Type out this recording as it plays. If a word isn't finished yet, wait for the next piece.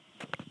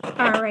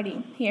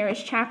Alrighty, here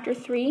is Chapter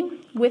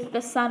 3, With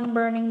the Sun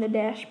Burning the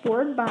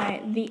Dashboard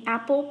by the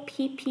Apple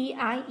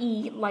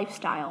PPIE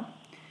Lifestyle.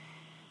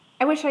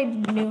 I wish I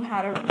knew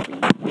how to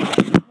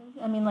read.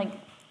 I mean, like,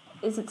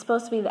 is it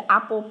supposed to be the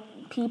Apple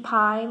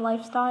Pie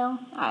Lifestyle?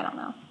 I don't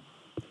know.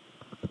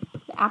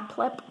 The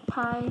Applep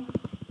Pie?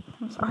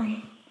 I'm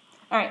sorry.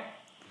 Alright.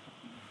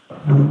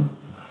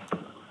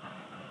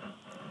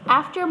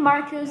 After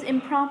Marco's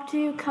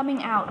impromptu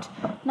coming out,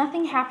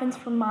 nothing happens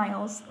for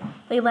miles.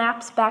 They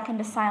lapse back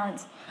into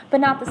silence,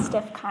 but not the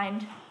stiff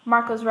kind.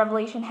 Marco's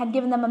revelation had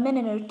given them a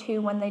minute or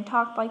two when they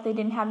talked like they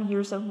didn't have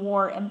years of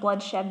war and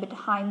bloodshed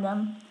behind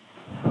them.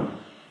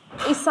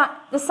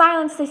 The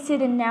silence they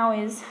sit in now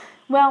is,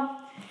 well,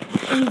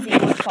 easy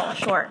would fall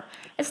short.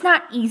 It's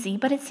not easy,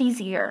 but it's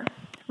easier.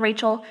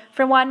 Rachel,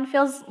 for one,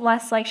 feels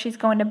less like she's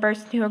going to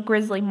burst into a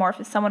grisly morph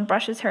if someone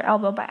brushes her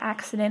elbow by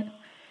accident.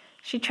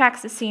 She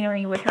tracks the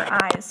scenery with her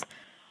eyes.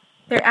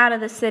 They're out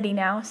of the city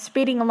now,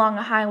 speeding along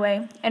a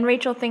highway, and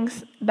Rachel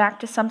thinks back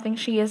to something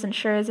she isn't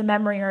sure is a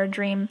memory or a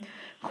dream.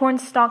 Corn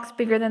stalks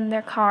bigger than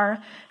their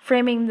car,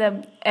 framing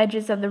the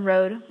edges of the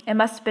road. It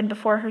must have been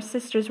before her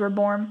sisters were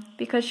born,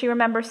 because she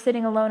remembers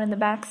sitting alone in the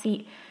back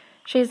seat.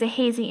 She has a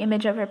hazy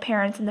image of her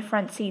parents in the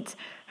front seats,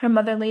 her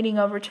mother leaning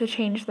over to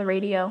change the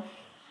radio.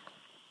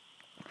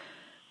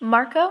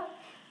 Marco?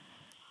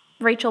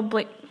 Rachel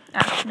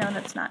no,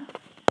 that's not.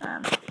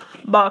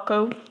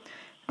 Marco.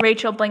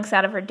 Rachel blinks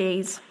out of her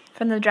daze.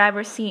 From the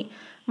driver's seat,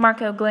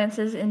 Marco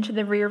glances into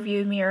the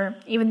rear-view mirror.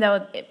 Even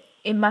though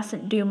it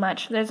mustn't do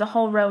much, there's a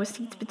whole row of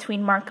seats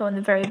between Marco and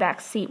the very back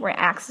seat where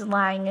Axe is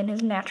lying in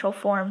his natural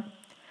form.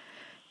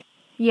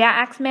 Yeah,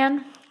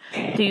 Axeman?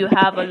 Do you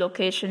have a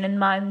location in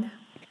mind?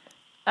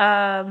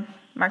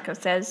 Marco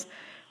says.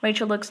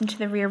 Rachel looks into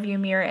the rear-view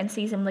mirror and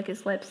sees him lick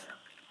his lips.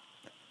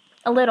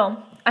 A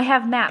little. I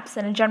have maps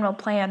and a general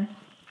plan.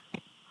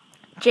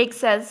 Jake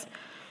says,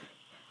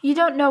 You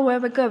don't know where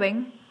we're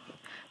going.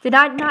 Did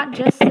I not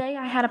just say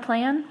I had a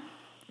plan?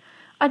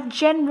 A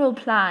general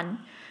plan,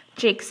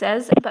 Jake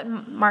says, but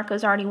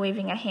Marco's already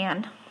waving a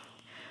hand.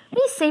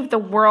 We saved the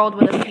world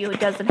with a few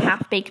dozen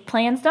half-baked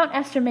plans. Don't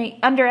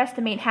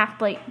underestimate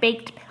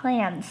half-baked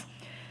plans.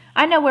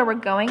 I know where we're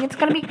going. It's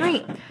going to be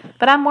great.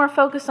 But I'm more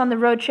focused on the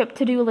road trip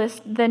to-do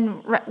list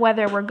than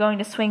whether we're going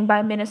to swing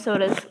by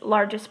Minnesota's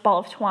largest ball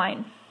of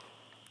twine.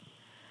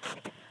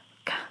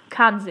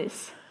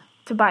 Kansas,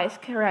 Tobias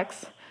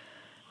corrects.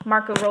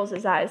 Marco rolls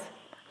his eyes.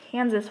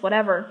 Kansas,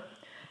 whatever.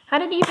 How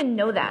did he even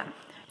know that?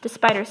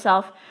 Despite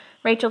herself,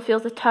 Rachel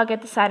feels a tug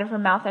at the side of her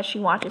mouth as she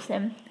watches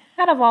him.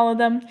 Out of all of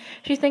them,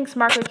 she thinks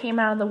Marco came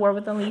out of the war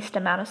with the least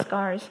amount of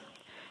scars.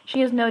 She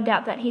has no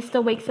doubt that he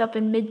still wakes up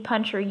in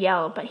mid-punch or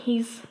yell, but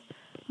he's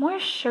more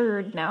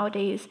assured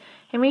nowadays,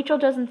 and Rachel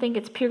doesn't think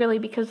it's purely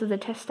because of the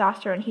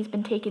testosterone he's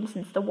been taking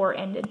since the war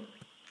ended.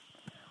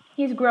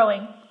 He's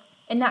growing,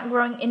 and not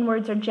growing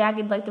inwards or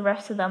jagged like the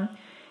rest of them.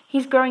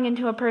 He's growing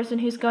into a person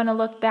who's going to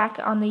look back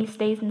on these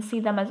days and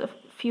see them as a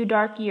few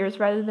dark years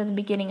rather than the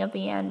beginning of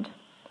the end.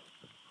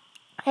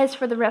 As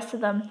for the rest of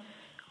them,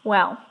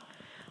 well,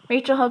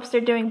 Rachel hopes they're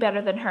doing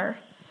better than her.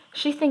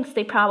 She thinks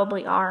they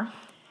probably are.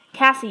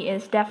 Cassie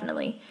is,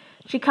 definitely.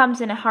 She comes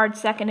in a hard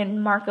second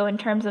in Marco in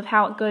terms of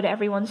how good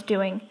everyone's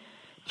doing.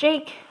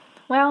 Jake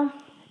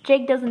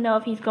doesn't know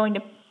if he's going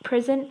to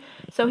prison,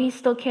 so he's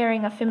still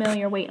carrying a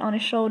familiar weight on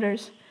his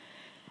shoulders.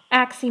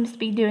 Axe seems to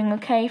be doing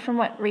okay from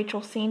what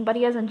Rachel's seen, but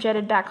he hasn't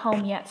jetted back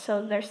home yet,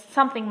 so there's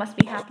something must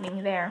be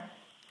happening there.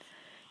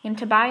 And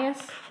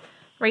Tobias?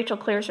 Rachel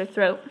clears her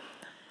throat.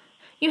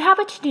 You have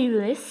a to-do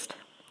list?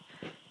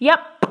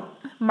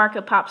 Yep.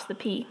 Marco pops the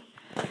P.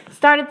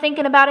 Started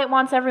thinking about it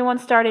once everyone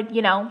started,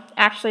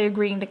 actually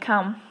agreeing to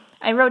come.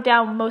 I wrote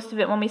down most of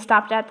it when we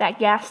stopped at that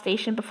gas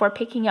station before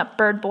picking up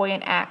Bird Boy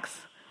and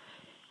Axe.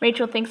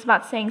 Rachel thinks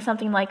about saying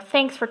something like,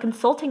 Thanks for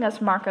consulting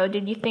us, Marco.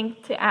 Did you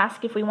think to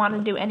ask if we wanted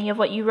to do any of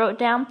what you wrote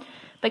down?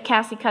 But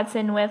Cassie cuts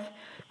in with,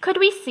 Could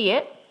we see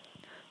it?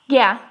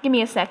 Yeah, give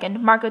me a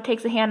second. Marco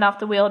takes a hand off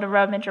the wheel to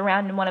rummage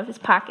around in one of his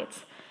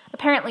pockets.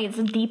 Apparently it's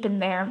deep in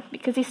there,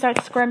 because he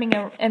starts squirming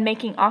and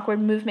making awkward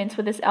movements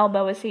with his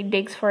elbow as he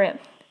digs for it.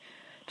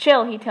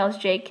 Chill, he tells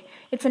Jake.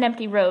 It's an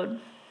empty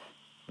road.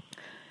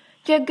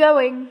 You're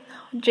going.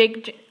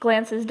 Jake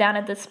glances down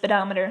at the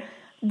speedometer.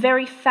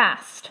 Very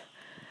fast.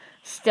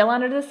 Still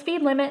under the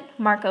speed limit,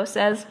 Marco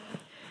says.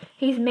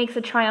 He makes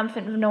a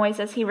triumphant noise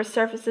as he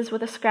resurfaces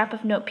with a scrap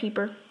of note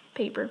paper.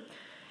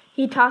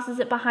 He tosses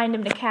it behind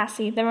him to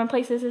Cassie, then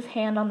replaces his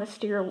hand on the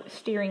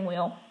steering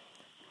wheel.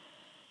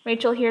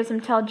 Rachel hears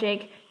him tell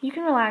Jake, You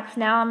can relax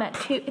now, I'm at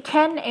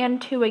 10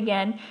 and 2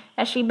 again,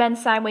 as she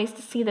bends sideways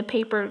to see the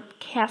paper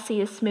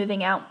Cassie is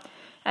smoothing out.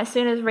 As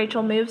soon as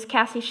Rachel moves,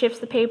 Cassie shifts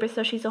the paper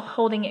so she's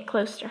holding it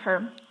close to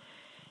her.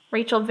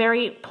 Rachel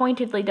very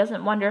pointedly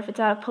doesn't wonder if it's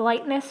out of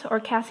politeness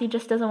or Cassie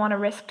just doesn't want to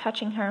risk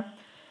touching her.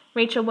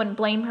 Rachel wouldn't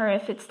blame her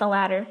if it's the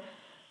latter.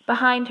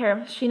 Behind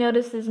her, she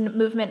notices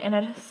movement and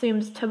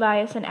assumes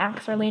Tobias and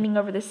Axe are leaning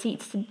over the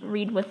seats to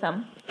read with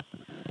them.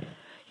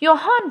 Your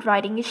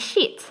handwriting is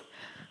shit,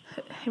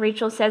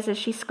 Rachel says as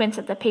she squints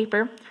at the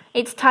paper.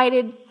 It's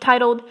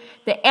titled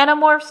The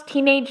Animorphs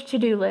Teenage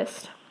To-Do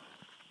List.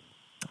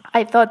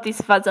 I thought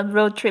this was a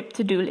road trip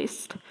to-do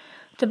list,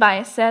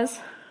 Tobias says.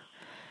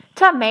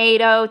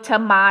 Tomato,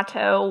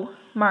 tomato,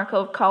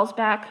 Marco calls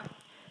back.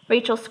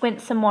 Rachel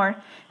squints some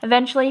more.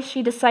 Eventually,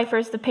 she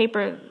deciphers the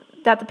paper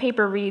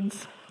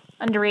reads.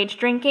 Underage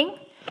drinking,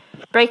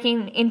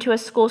 breaking into a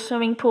school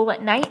swimming pool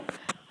at night,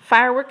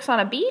 fireworks on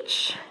a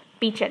beach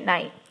at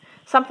night,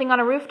 something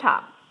on a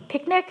rooftop,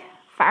 picnic,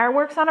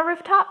 fireworks on a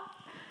rooftop,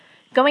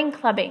 going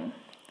clubbing.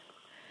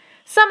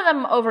 Some of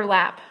them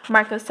overlap,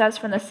 Marco says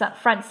from the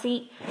front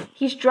seat.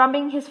 He's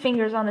drumming his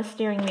fingers on the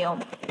steering wheel.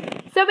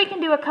 So we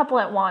can do a couple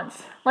at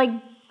once, like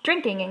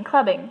drinking and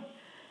clubbing.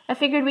 I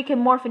figured we could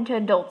morph into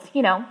adults,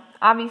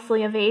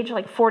 obviously of age,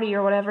 like 40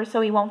 or whatever,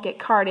 so he won't get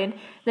carded,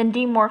 then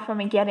demorph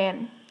him and get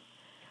in.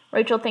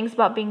 Rachel thinks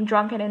about being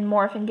drunken and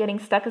morph and getting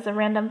stuck as a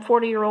random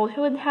 40-year-old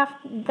who would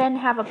then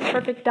have a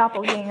perfect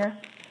doppelganger.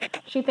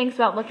 She thinks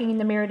about looking in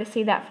the mirror to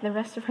see that for the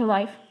rest of her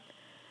life.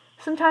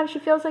 Sometimes she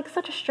feels like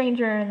such a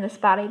stranger in this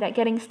body that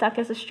getting stuck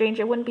as a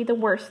stranger wouldn't be the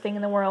worst thing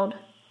in the world.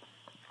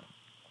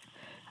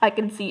 I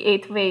can see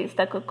 8 ways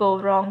that could go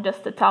wrong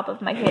just the top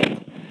of my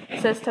head,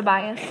 says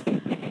Tobias.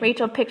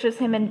 Rachel pictures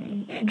him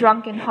in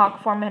drunken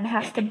hawk form and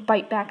has to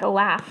bite back a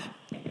laugh.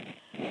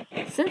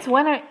 Since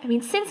when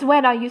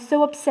are you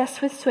so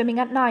obsessed with swimming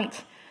at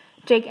night?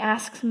 Jake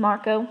asks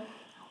Marco.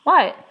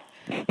 What?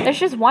 There's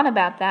just one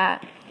about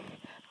that.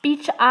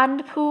 Beach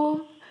and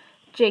pool?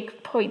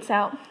 Jake points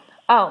out.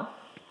 Oh.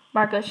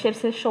 Marco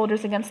shifts his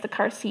shoulders against the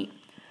car seat.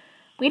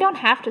 We don't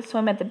have to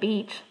swim at the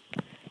beach.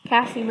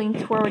 Cassie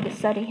leans forward to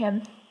study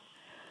him.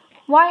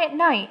 Why at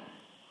night?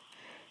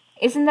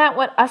 Isn't that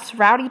what us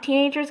rowdy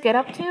teenagers get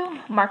up to?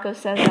 Marco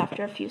says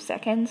after a few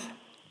seconds.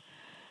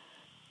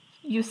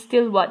 You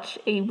still watch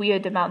a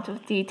weird amount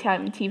of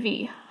daytime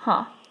TV,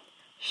 huh?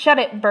 Shut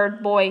it,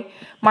 bird boy,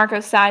 Marco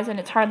sighs, and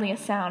it's hardly a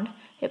sound.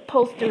 It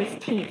pulls through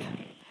his teeth.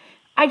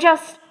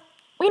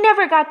 We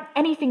never got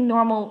anything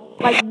normal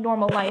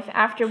life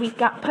after we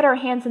put our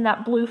hands in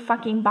that blue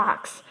fucking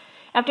box.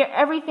 After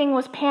everything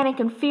was panic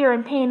and fear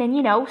and pain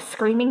and,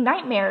 screaming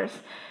nightmares.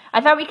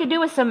 I thought we could do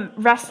with some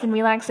rest and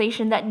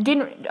relaxation that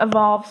didn't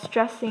involve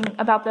stressing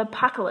about the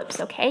apocalypse,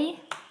 okay?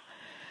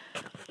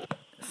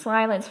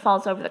 Silence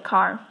falls over the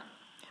car.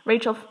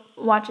 Rachel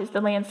watches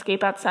the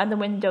landscape outside the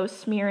window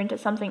smear into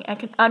something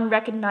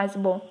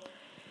unrecognizable.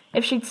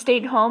 If she'd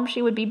stayed home,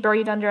 she would be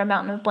buried under a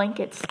mountain of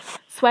blankets,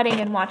 sweating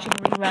and watching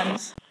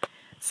reruns.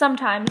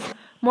 Sometimes,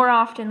 more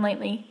often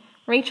lately,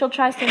 Rachel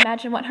tries to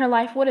imagine what her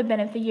life would have been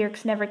if the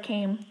Yeerks never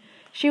came.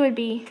 She would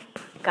be...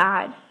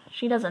 God,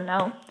 she doesn't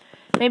know.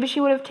 Maybe she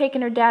would have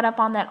taken her dad up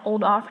on that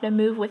old offer to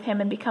move with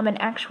him and become an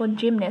actual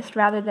gymnast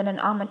rather than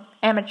an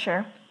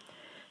amateur.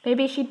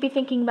 Maybe she'd be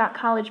thinking about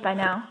college by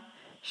now.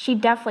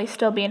 She'd definitely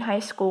still be in high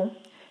school.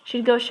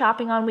 She'd go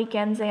shopping on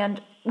weekends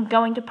and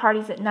going to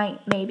parties at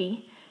night,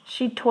 maybe.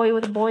 She'd toy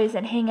with boys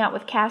and hang out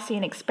with Cassie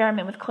and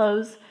experiment with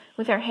clothes,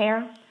 with her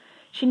hair.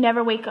 She'd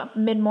never wake up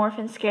mid-morph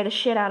and scare the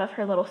shit out of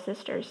her little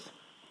sisters.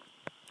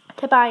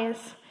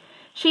 Tobias.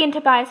 She and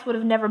Tobias would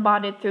have never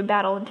bonded through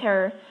battle and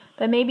terror,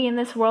 but maybe in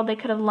this world they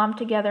could have lumped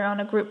together on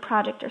a group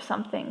project or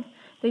something.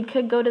 They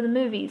could go to the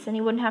movies, and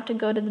he wouldn't have to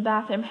go to the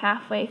bathroom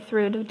halfway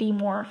through to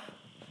demorph.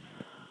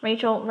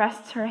 Rachel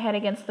rests her head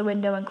against the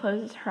window and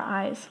closes her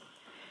eyes.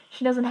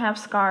 She doesn't have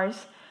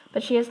scars,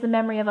 but she has the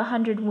memory of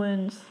 100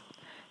 wounds.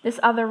 This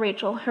other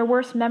Rachel, her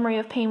worst memory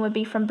of pain would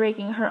be from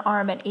breaking her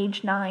arm at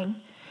age 9.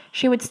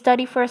 She would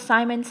study for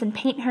assignments and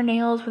paint her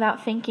nails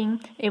without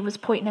thinking. It was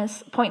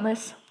pointless.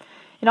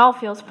 It all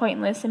feels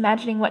pointless,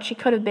 imagining what she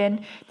could have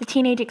been, the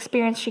teenage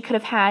experience she could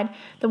have had,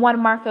 the one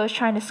Marco is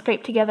trying to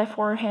scrape together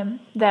for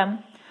them.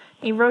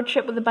 A road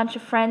trip with a bunch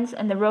of friends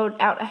and the road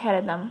out ahead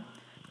of them.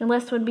 The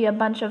list would be a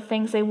bunch of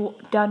things they've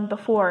done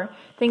before,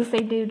 things they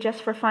do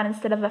just for fun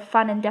instead of a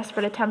fun and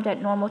desperate attempt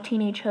at normal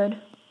teenagehood.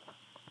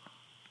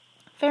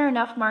 Fair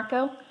enough,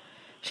 Marco.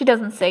 She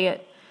doesn't say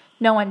it.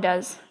 No one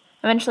does.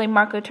 Eventually,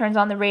 Marco turns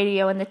on the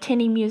radio, and the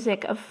tinny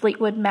music of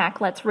Fleetwood Mac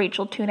lets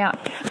Rachel tune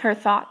out her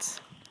thoughts.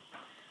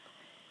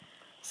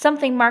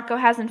 Something Marco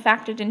hasn't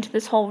factored into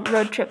this whole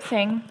road trip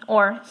thing,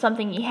 or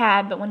something he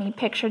had, but when he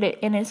pictured it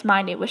in his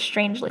mind it was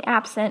strangely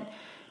absent,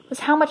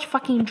 was how much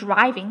fucking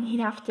driving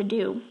he'd have to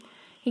do.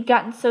 He'd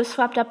gotten so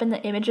swept up in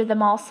the image of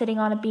them all sitting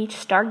on a beach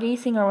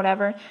stargazing or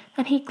whatever,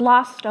 that he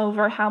glossed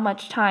over how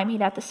much time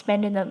he'd have to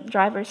spend in the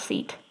driver's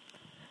seat.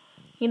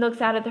 He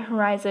looks out at the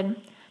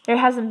horizon. There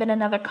hasn't been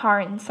another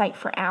car in sight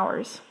for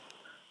hours.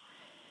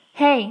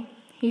 Hey,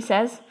 he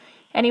says,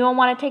 anyone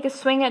want to take a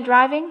swing at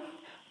driving?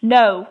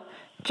 No,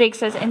 Jake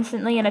says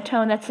instantly in a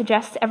tone that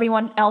suggests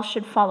everyone else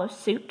should follow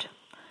suit.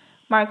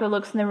 Marco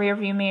looks in the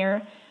rearview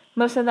mirror.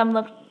 Most of them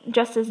look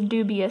just as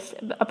dubious,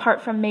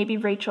 apart from maybe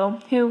Rachel,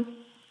 who,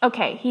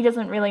 okay, he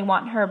doesn't really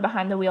want her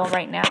behind the wheel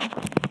right now.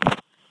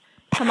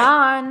 Come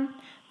on,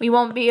 we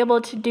won't be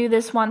able to do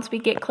this once we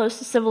get close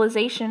to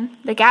civilization.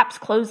 The gap's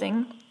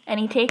closing.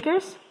 Any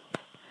takers?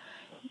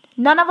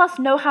 None of us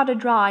know how to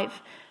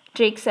drive.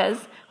 Jake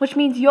says, which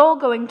means you're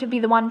going to be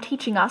the one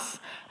teaching us.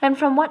 And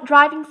from what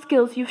driving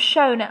skills you've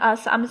shown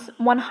us, I'm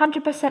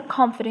 100%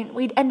 confident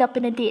we'd end up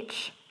in a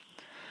ditch.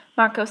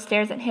 Marco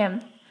stares at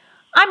him.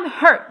 I'm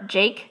hurt,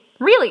 Jake.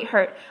 Really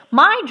hurt.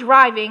 My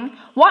driving.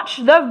 Watch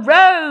the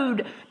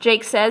road,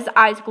 Jake says,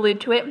 eyes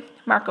glued to it.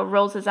 Marco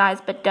rolls his eyes,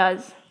 but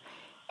does.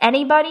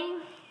 Anybody?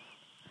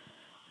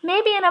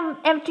 Maybe in an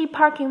empty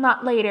parking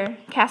lot later,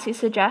 Cassie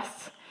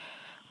suggests.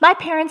 My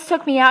parents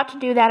took me out to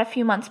do that a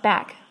few months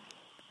back.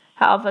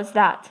 How was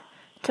that?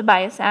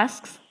 Tobias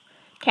asks.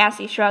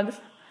 Cassie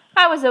shrugs.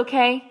 I was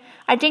okay.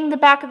 I dinged the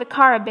back of the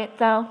car a bit,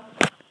 though.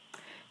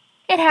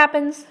 It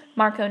happens,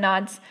 Marco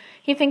nods.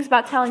 He thinks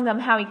about telling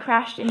them how he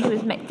crashed into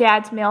his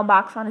dad's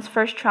mailbox on his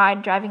first try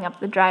driving up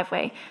the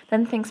driveway,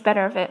 then thinks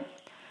better of it.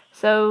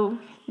 So,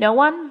 no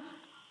one?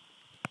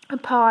 A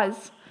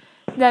pause.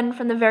 Then,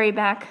 from the very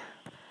back,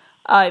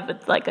 I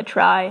would like a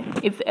try,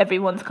 if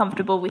everyone's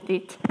comfortable with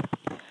it.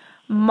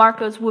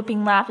 Marco's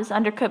whooping laugh is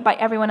undercut by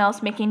everyone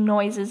else making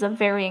noises of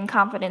varying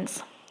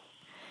confidence.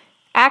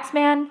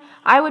 Axeman,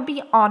 I would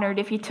be honored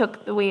if you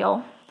took the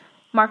wheel.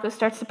 Marco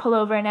starts to pull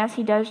over, and as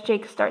he does,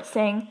 Jake starts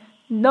saying,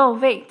 No,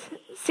 wait.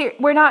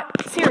 We're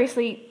not.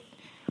 Seriously.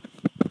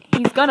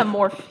 He's gonna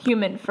morph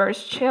human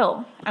first.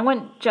 Chill. I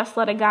wouldn't just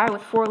let a guy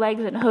with 4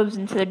 legs and hooves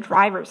into the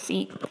driver's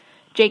seat.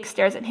 Jake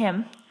stares at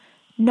him.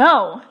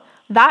 No,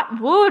 that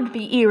would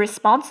be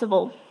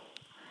irresponsible.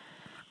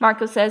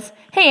 Marco says,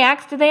 Hey,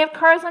 Axe, do they have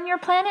cars on your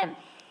planet?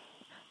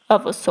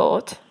 Of a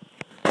sort.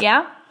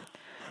 Yeah?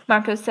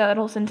 Marco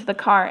settles into the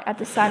car at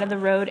the side of the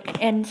road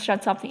and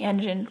shuts off the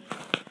engine.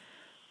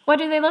 What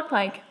do they look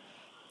like?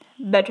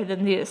 Better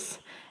than this,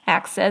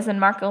 Axe says, and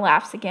Marco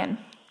laughs again.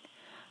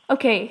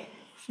 Okay,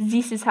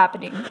 this is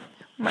happening,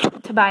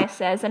 Tobias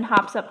says, and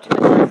hops up to the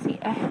car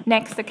seat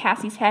next to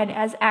Cassie's head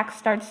as Axe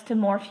starts to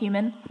morph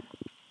human.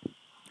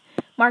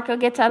 Marco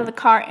gets out of the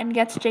car and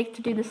gets Jake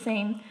to do the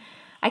same.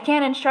 I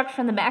can't instruct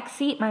from the back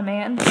seat, my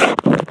man.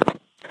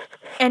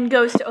 And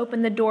goes to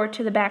open the door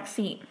to the back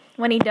seat.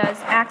 When he does,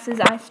 Axe's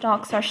eye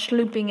stalks are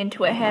slooping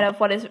into a head of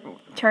what is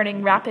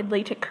turning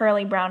rapidly to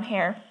curly brown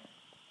hair.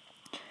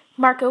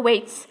 Marco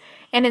waits,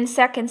 and in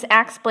seconds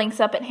Axe blinks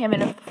up at him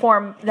in a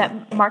form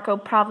that Marco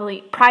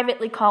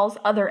privately calls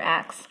Other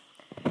Axe.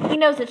 He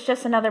knows it's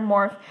just another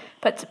morph,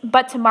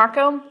 but to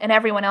Marco and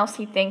everyone else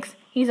he thinks,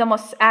 he's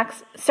almost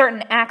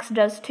certain Axe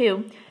does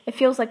too. It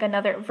feels like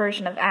another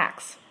version of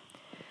Axe.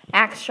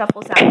 Axe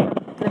shuffles out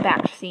from the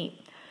back seat.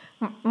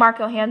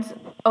 Marco hands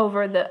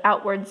over the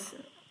outwards.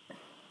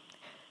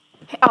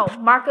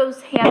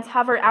 Marco's hands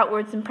hover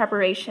outwards in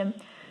preparation,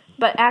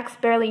 but Axe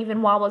barely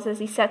even wobbles as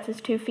he sets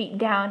his 2 feet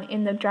down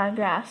in the dry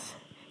grass.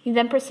 He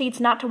then proceeds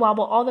not to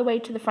wobble all the way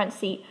to the front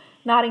seat,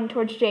 nodding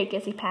towards Jake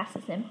as he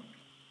passes him.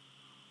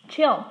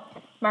 Chill,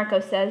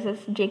 Marco says as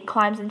Jake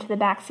climbs into the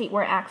back seat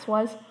where Axe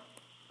was.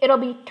 It'll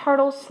be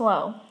turtle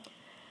slow.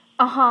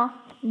 Uh-huh,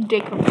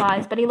 Jake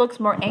replies, but he looks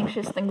more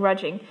anxious than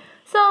grudging,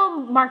 so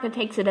Marco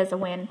takes it as a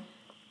win.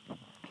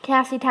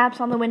 Cassie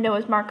taps on the window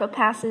as Marco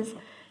passes.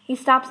 He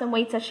stops and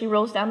waits as she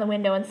rolls down the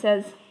window and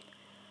says,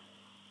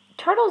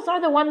 Turtles are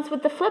the ones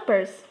with the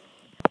flippers.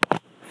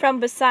 From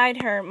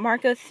beside her,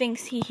 Marco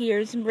thinks he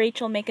hears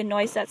Rachel make a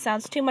noise that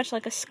sounds too much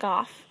like a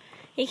scoff.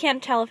 He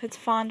can't tell if it's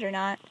fond or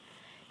not.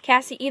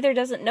 Cassie either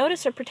doesn't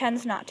notice or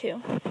pretends not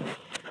to.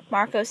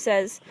 Marco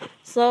says,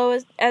 slow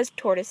as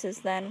tortoises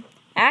then,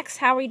 Axe,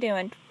 how are we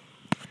doing?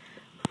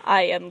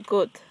 I am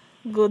good.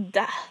 Good.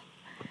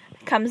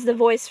 Comes the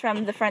voice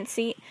from the front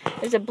seat.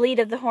 There's a bleat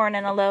of the horn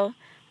and a low,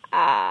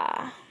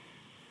 ah.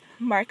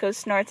 Marco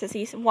snorts as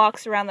he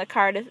walks around the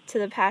car to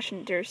the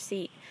passenger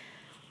seat.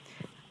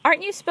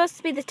 Aren't you supposed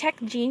to be the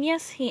tech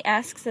genius? He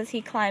asks as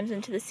he climbs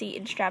into the seat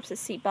and straps his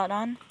seatbelt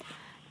on.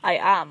 I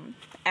am,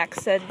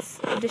 Axe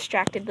says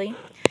distractedly.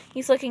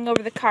 He's looking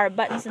over the car,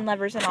 buttons and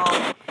levers and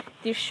all.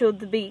 This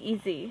should be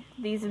easy.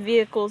 These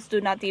vehicles do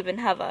not even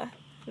have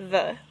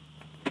the.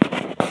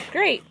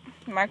 Great.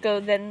 Marco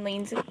then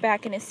leans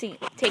back in his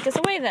seat. Take us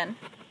away then.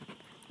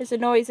 There's a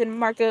noise and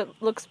Marco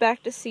looks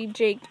back to see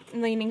Jake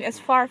leaning as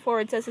far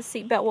forwards as his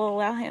seatbelt will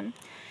allow him.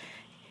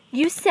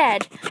 You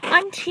said,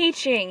 I'm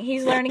teaching.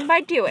 He's learning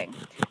by doing.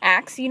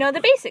 Axe, you know the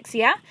basics,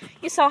 yeah?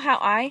 You saw how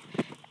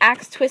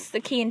Axe twists the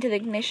key into the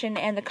ignition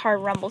and the car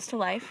rumbles to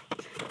life.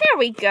 There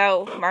we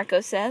go,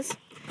 Marco says.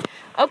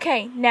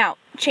 Okay, now,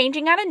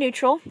 changing out of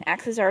neutral.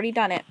 Axe has already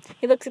done it.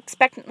 He looks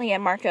expectantly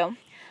at Marco.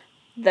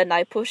 Then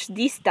I push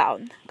this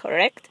down,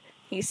 correct?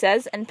 He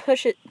says, and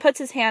puts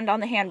his hand on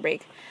the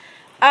handbrake.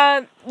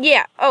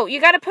 Yeah. Oh, you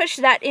gotta push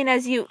that in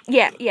as you...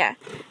 Yeah.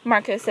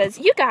 Marco says,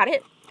 you got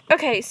it.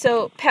 Okay,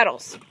 so,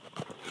 pedals.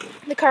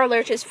 The car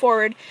lurches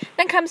forward,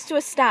 then comes to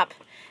a stop.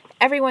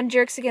 Everyone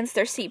jerks against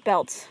their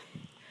seatbelts.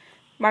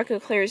 Marco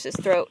clears his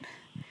throat.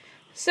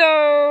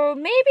 So,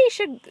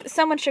 maybe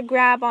someone should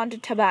grab onto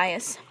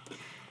Tobias.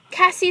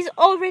 Cassie's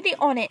already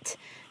on it,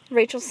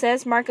 Rachel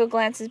says. Marco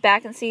glances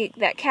back and sees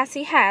that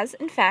Cassie has,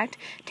 in fact,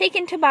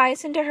 taken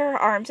Tobias into her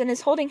arms and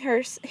is holding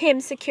him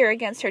secure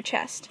against her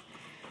chest.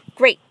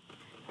 Great.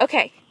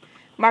 Okay.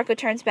 Marco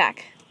turns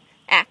back.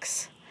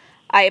 Axe.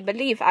 I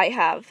believe I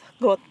have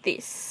got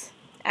this,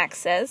 Axe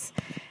says.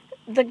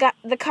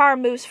 The car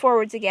moves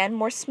forwards again,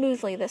 more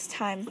smoothly this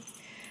time.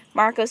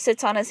 Marco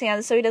sits on his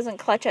hands so he doesn't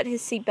clutch at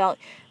his seatbelt,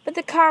 but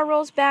the car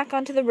rolls back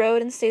onto the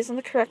road and stays on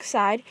the correct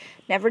side,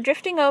 never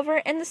drifting over,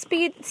 and the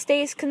speed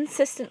stays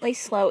consistently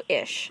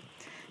slow-ish.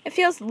 It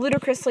feels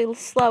ludicrously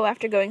slow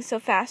after going so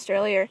fast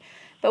earlier,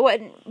 but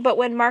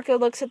when Marco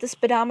looks at the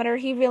speedometer,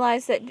 he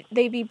realizes that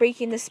they'd be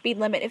breaking the speed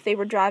limit if they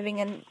were driving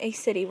in a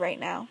city right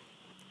now.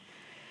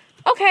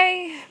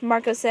 Okay,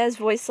 Marco says,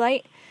 voice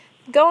light.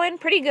 Going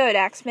pretty good,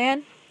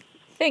 Axeman.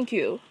 Thank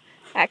you,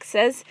 Axe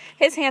says.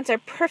 His hands are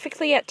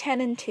perfectly at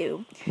 10 and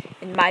 2.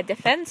 In my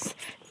defense,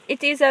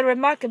 it is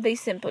remarkably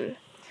simple.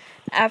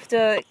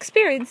 After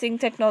experiencing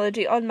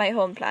technology on my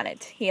home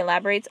planet, he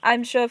elaborates,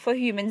 I'm sure for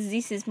humans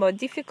this is more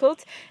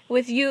difficult,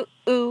 with you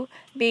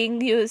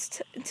being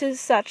used to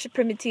such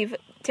primitive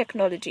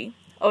technology.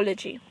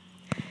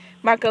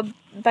 Marco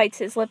bites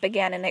his lip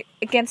again and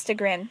against a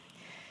grin.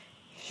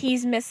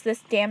 He's missed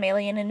this damn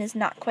alien and is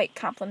not quite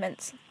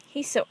compliments.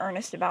 He's so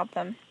earnest about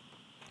them.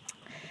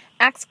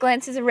 Axe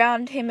glances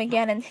around him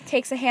again and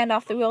takes a hand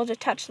off the wheel to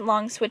touch the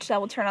long switch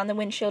that will turn on the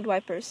windshield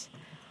wipers.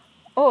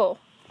 Oh,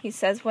 he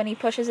says when he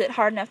pushes it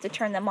hard enough to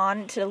turn them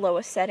on to the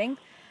lowest setting.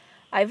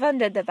 I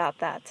wondered about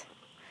that.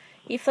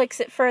 He flicks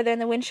it further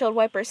and the windshield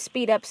wipers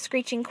speed up,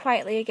 screeching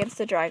quietly against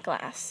the dry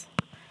glass.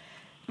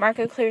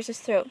 Marco clears his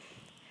throat.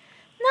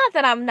 Not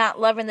that I'm not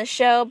loving the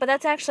show, but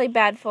that's actually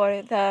bad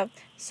for the...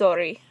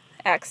 Sorry,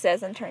 Axe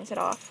says and turns it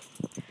off.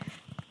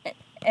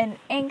 An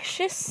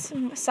anxious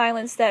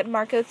silence that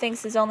Marco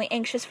thinks is only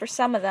anxious for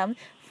some of them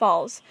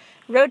falls.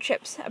 Road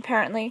trips,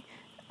 apparently,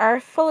 are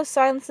full of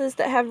silences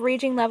that have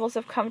raging levels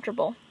of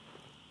comfortable.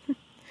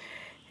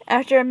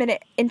 After a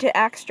minute into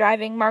Axe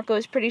driving, Marco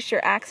is pretty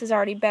sure Axe is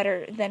already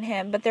better than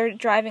him, but they're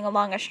driving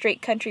along a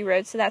straight country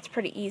road, so that's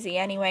pretty easy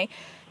anyway.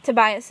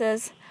 Tobias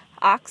says,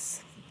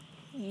 Axe?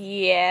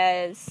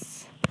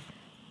 Yes.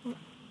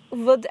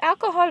 Would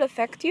alcohol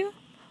affect you?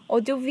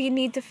 Or do we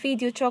need to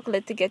feed you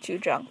chocolate to get you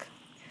drunk?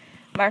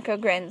 Marco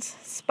grins.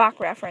 Spock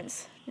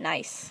reference.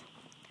 Nice.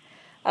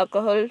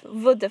 Alcohol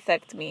would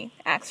affect me,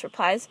 Axe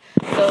replies,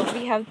 though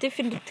we have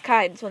different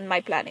kinds on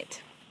my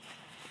planet.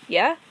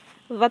 Yeah?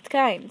 What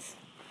kinds?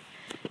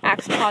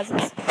 Axe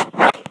pauses.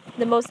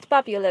 The most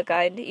popular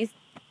kind is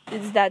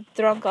that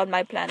drunk on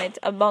my planet,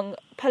 among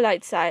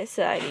polite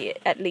society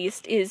at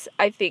least, is,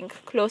 I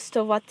think, close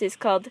to what is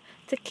called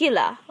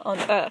tequila on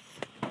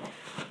Earth.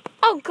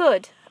 Oh,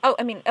 good.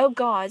 Oh,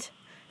 God.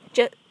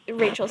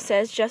 Rachel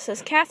says, just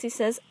as Cassie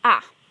says,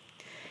 ah.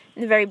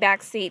 In the very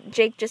back seat,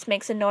 Jake just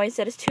makes a noise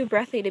that is too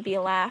breathy to be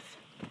a laugh.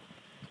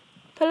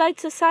 Polite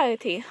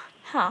society,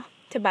 huh,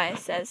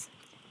 Tobias says.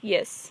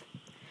 Yes.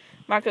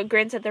 Marco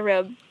grins at the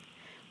road.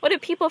 What do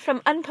people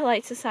from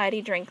unpolite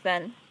society drink,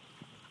 then?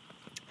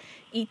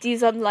 It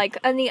is unlike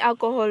any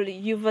alcohol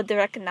you would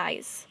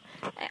recognize,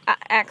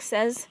 Axe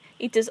says.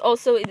 It is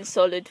also in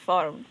solid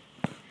form.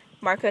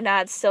 Marco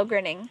nods, still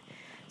grinning.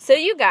 So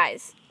you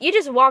guys, you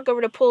just walk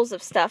over to pools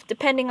of stuff,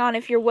 depending on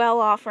if you're well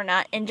off or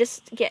not, and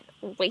just get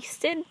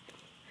wasted?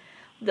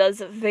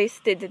 Does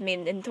wasted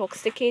mean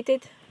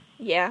intoxicated?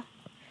 Yeah.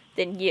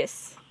 Then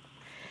yes.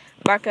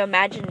 Marco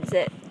imagines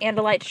it,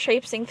 Andalite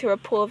traipsing through a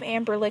pool of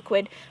amber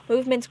liquid,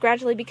 movements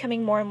gradually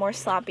becoming more and more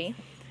sloppy.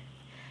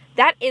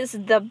 That is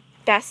the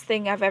best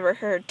thing I've ever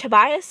heard.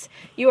 Tobias,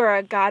 you are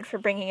a god for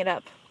bringing it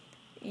up.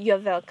 You're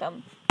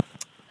welcome.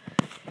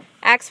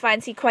 Axe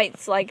finds he quite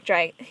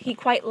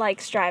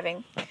likes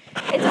driving.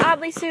 It's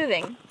oddly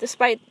soothing,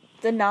 despite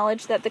the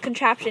knowledge that the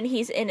contraption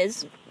he's in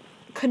his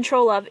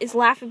control of is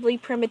laughably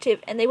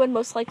primitive, and they would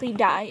most likely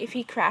die if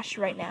he crashed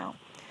right now.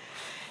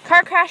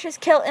 Car crashes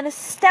kill an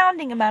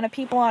astounding amount of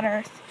people on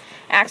Earth.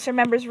 Axe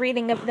remembers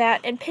reading of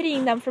that and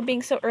pitying them for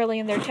being so early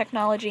in their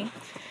technology.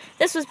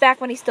 This was back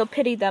when he still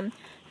pitied them,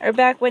 or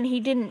back when he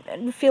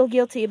didn't feel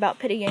guilty about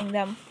pitying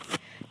them.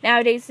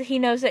 Nowadays, he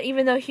knows that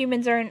even though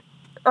humans are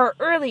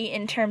early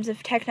in terms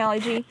of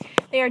technology,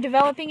 they are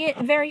developing it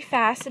very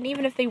fast, and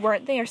even if they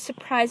weren't, they are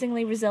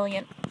surprisingly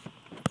resilient.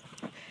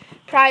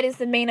 Pride is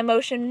the main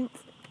emotion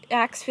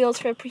Axe feels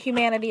for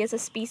humanity as a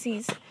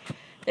species.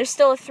 There's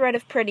still a thread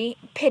of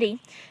pity,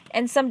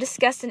 and some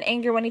disgust and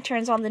anger when he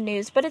turns on the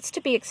news, but it's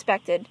to be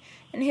expected.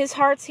 In his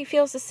heart, he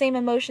feels the same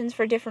emotions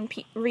for different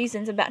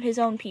reasons about his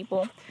own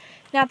people,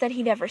 not that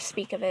he'd ever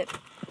speak of it.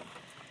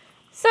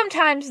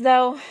 Sometimes,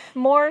 though,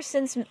 more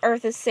since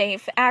Earth is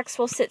safe, Axe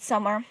will sit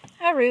somewhere,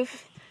 a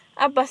roof,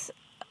 a bus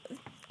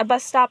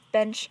stop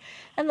bench,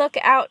 and look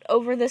out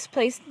over this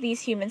place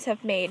these humans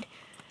have made.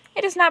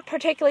 It is not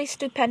particularly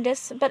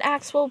stupendous, but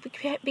Axe will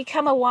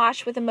become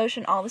awash with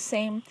emotion all the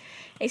same,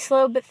 a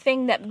slow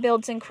thing that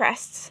builds and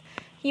crests.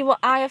 He will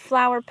eye a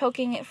flower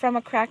poking from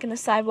a crack in the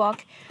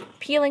sidewalk,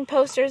 peeling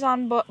posters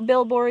on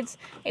billboards,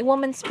 a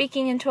woman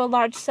speaking into a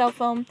large cell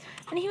phone,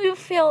 and he will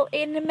feel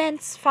an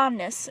immense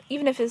fondness,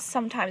 even if it is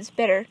sometimes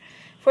bitter,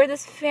 for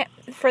this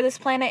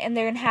planet and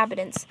their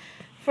inhabitants,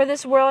 for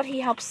this world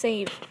he helped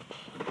save.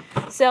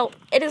 So,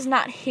 it is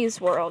not his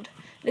world.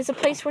 It is a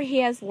place where he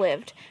has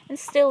lived, and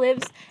still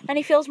lives, and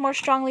he feels more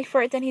strongly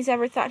for it than he's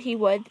ever thought he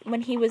would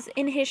when he was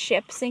in his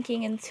ship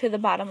sinking into the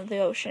bottom of the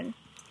ocean.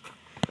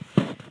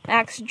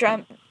 Axe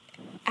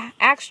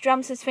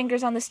drums his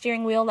fingers on the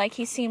steering wheel like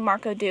he's seen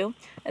Marco do,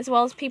 as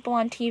well as people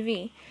on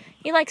TV.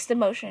 He likes the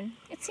motion.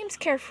 It seems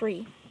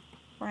carefree.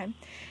 Rhyme.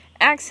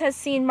 Axe has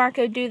seen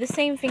Marco do the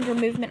same finger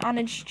movement on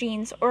his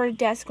jeans or a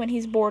desk when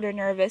he's bored or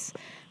nervous,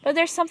 but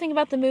there's something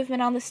about the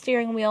movement on the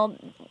steering wheel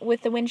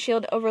with the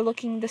windshield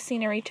overlooking the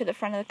scenery to the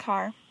front of the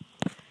car.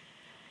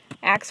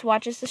 Axe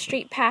watches the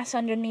street pass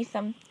underneath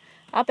them.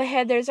 Up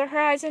ahead there's a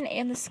horizon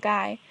and the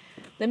sky.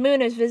 The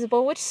moon is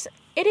visible, which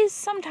it is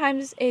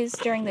sometimes is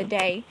during the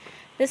day.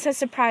 This has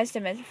surprised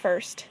him at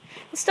first.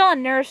 It still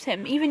unnerves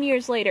him, even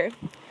years later.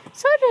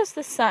 So does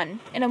the sun,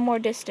 in a more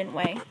distant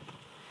way.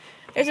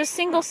 There's a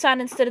single sun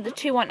instead of the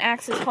two on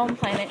Axe's home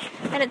planet,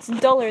 and it's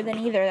duller than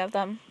either of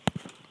them.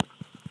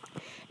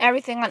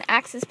 Everything on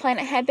Axe's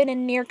planet had been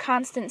in near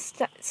constant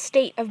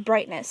state of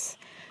brightness.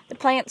 The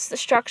plants, the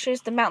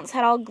structures, the mountains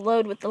had all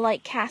glowed with the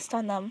light cast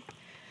on them.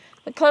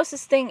 The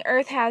closest thing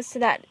Earth has to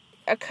that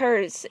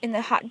occurs in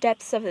the hot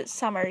depths of its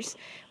summers,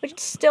 which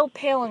is still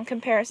pale in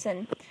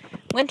comparison.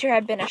 Winter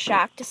had been a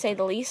shock, to say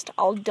the least,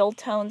 all dull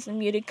tones and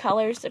muted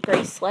colors, the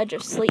gray sludge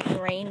of sleet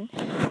and rain.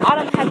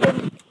 Autumn had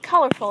been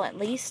colorful at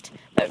least,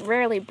 but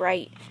rarely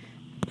bright.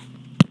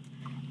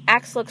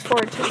 Axe looks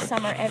forward to the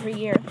summer every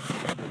year.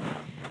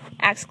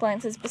 Axe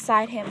glances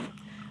beside him.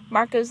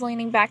 Marco's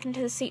leaning back into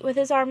the seat with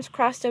his arms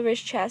crossed over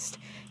his chest,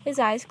 his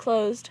eyes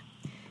closed.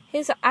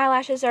 His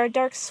eyelashes are a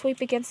dark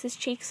sweep against his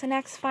cheeks, and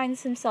Axe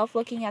finds himself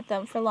looking at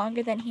them for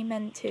longer than he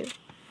meant to.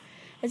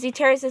 As he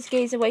tears his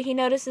gaze away, he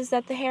notices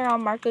that the hair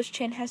on Marco's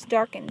chin has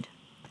darkened.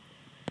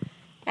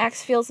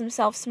 Axe feels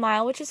himself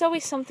smile, which is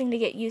always something to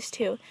get used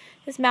to.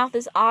 His mouth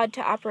is odd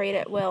to operate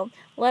at will,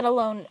 let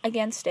alone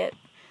against it.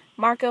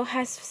 Marco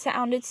has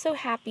sounded so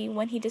happy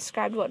when he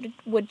described what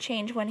would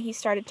change when he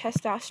started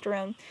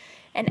testosterone,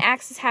 and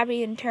Axe is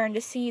happy in turn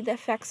to see the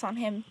effects on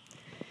him.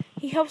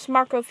 He hopes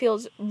Marco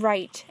feels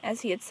right,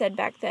 as he had said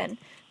back then,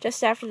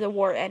 just after the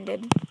war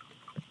ended.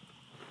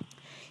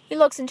 He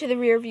looks into the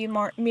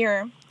rearview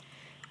mirror.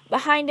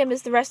 Behind him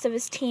is the rest of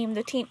his team,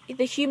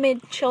 the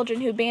human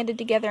children who banded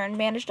together and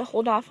managed to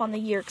hold off on the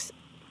Yeerks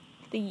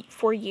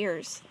for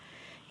years.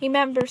 He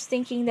remembers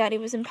thinking that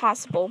it was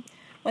impossible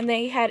when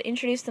they had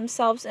introduced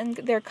themselves and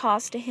their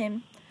cause to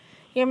him.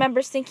 He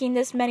remembers thinking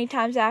this many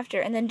times after,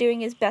 and then doing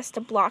his best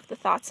to block the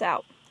thoughts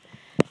out.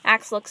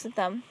 Axe looks at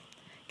them.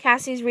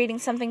 Cassie's reading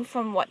something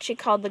from what she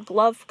called the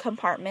glove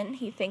compartment.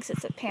 He thinks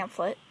it's a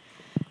pamphlet.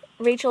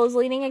 Rachel is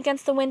leaning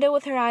against the window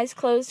with her eyes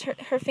closed,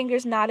 her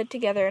fingers knotted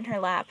together in her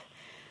lap.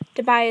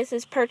 Tobias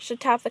is perched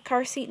atop the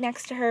car seat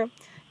next to her,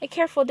 a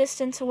careful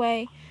distance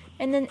away,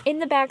 and then in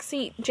the back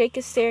seat, Jake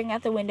is staring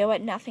at the window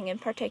at nothing in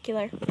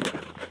particular.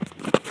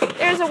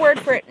 There is a word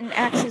for it in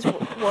Axe's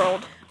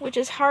world, which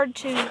is hard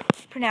to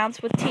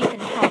pronounce with teeth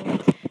and tongue,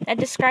 that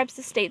describes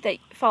the state that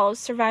follows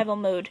survival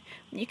mode.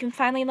 You can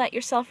finally let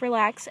yourself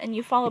relax, and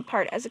you fall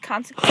apart as a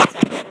consequence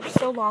after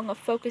so long of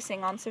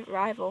focusing on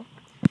survival.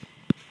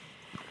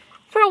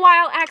 For a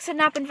while, Axe had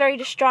not been very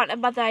distraught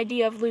about the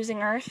idea of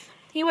losing Earth.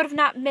 He would have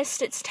not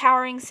missed its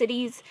towering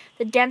cities,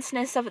 the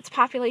denseness of its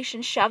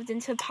population shoved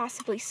into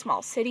possibly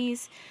small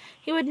cities.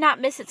 He would not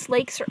miss its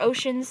lakes or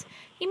oceans.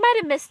 He might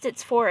have missed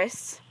its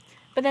forests.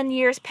 But then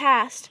years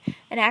passed,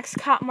 and Axe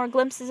caught more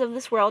glimpses of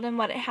this world and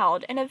what it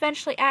held, and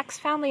eventually Axe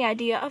found the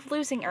idea of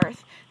losing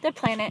Earth, the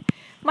planet,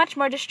 much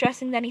more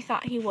distressing than he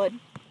thought he would.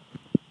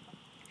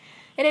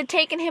 It had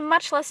taken him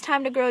much less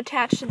time to grow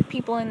attached to the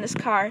people in this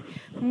car.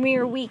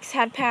 Mere weeks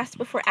had passed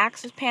before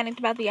Axe was panicked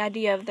about the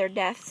idea of their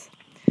deaths.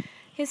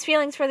 His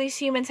feelings for these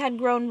humans had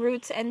grown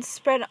roots and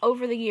spread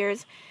over the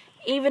years,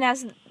 even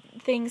as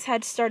things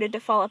had started to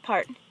fall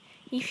apart.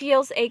 He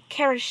feels a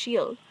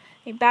kerashil,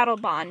 a battle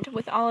bond,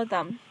 with all of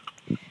them.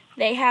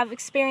 They have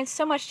experienced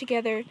so much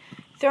together,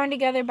 thrown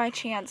together by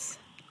chance.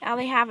 Now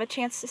they have a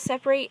chance to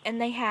separate,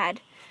 and they had.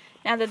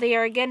 Now that they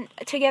are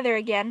together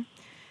again,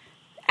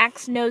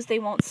 Axe knows they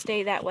won't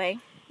stay that way.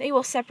 They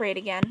will separate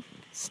again.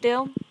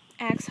 Still,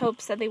 Axe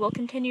hopes that they will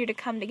continue to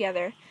come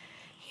together.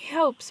 He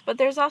hopes, but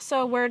there's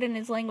also a word in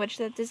his language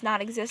that does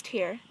not exist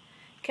here.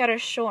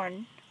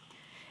 Kerashorn.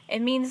 It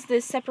means the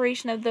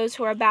separation of those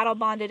who are battle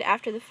bonded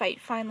after the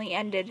fight finally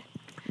ended.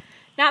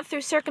 Not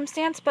through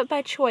circumstance, but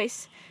by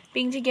choice.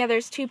 Being together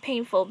is too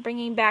painful,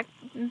 bringing back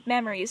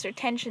memories or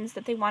tensions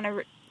that they want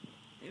to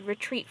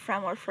retreat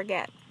from or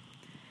forget.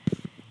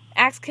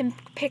 Axe can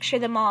picture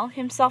them all,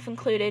 himself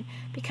included,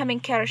 becoming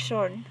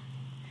Kerashorn.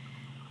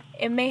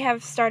 It may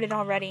have started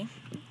already.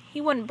 He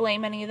wouldn't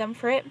blame any of them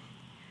for it.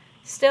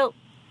 Still,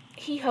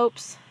 he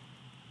hopes.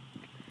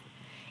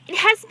 It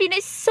has been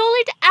a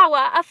solid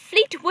hour of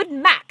Fleetwood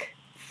Mac.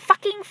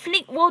 Fucking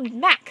Fleetwood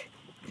Mac.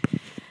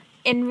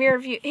 In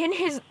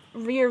his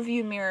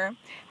rear-view mirror,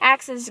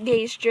 Axe's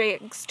gaze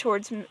drags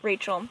towards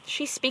Rachel.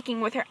 She's speaking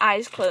with her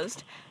eyes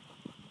closed.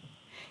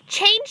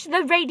 "Change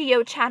the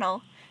radio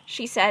channel,"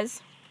 she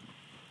says.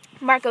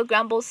 Marco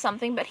grumbles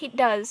something, but he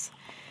does.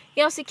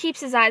 He also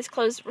keeps his eyes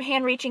closed,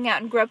 hand reaching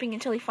out and groping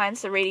until he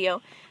finds the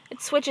radio.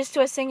 It switches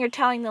to a singer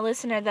telling the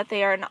listener that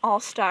they are an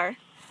all-star.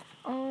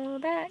 All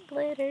that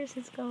glitters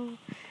is gold.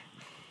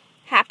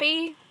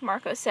 Happy?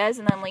 Marco says,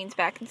 and then leans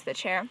back into the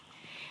chair.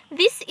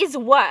 This is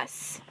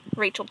worse,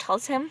 Rachel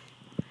tells him.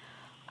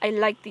 I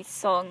like this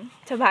song,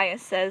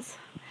 Tobias says.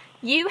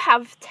 You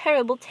have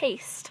terrible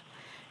taste,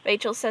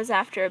 Rachel says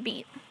after a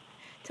beat.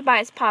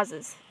 Tobias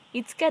pauses.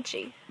 It's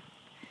sketchy.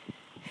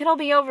 It'll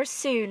be over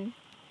soon,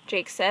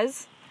 Jake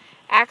says.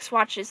 Axe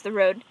watches the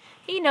road.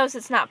 He knows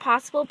it's not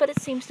possible, but it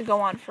seems to go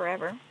on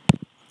forever.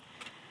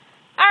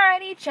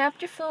 Alrighty,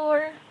 chapter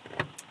 4.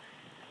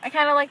 I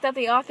kind of like that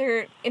the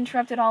author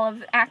interrupted all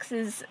of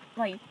Axe's,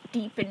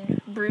 deep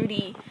and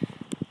broody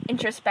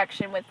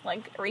introspection with,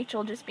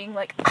 Rachel just being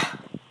like,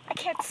 I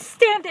can't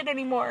stand it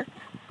anymore.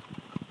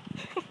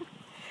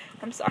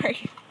 I'm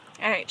sorry.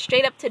 Alright,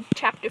 straight up to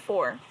chapter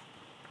 4.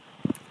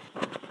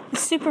 The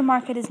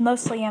supermarket is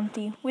mostly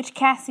empty, which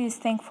Cassie is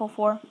thankful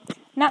for.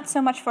 Not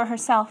so much for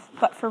herself,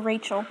 but for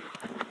Rachel.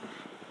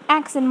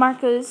 Axe and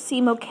Marco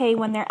seem okay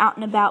when they're out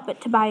and about,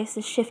 but Tobias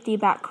is shifty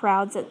about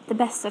crowds at the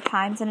best of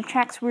times and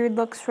attracts weird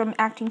looks from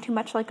acting too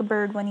much like a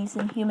bird when he's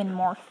in human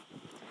morph.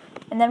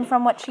 And then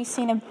from what she's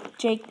seen of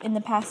Jake in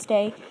the past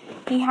day,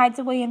 he hides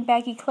away in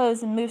baggy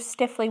clothes and moves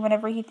stiffly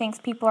whenever he thinks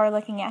people are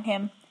looking at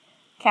him.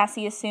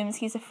 Cassie assumes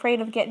he's afraid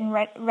of getting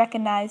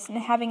recognized and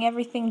having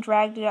everything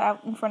dragged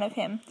out in front of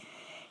him.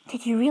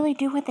 Did you really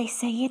do what they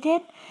say you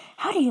did?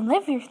 How do you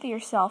live with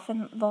yourself?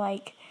 And the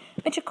like,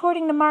 which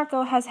according to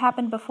Marco has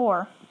happened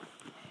before.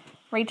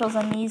 Rachel's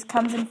unease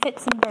comes in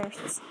fits and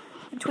bursts,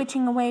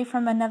 twitching away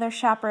from another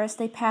shopper as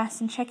they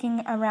pass and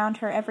checking around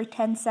her every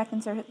 10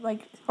 seconds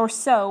or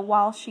so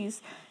while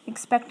she's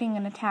expecting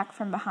an attack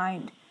from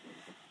behind.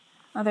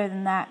 Other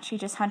than that, she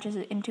just hunches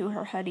it into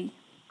her hoodie.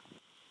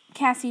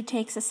 Cassie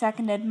takes a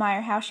second to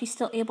admire how she's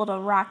still able to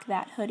rock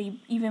that hoodie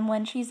even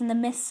when she's in the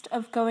midst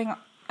of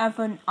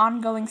an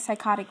ongoing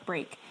psychotic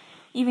break.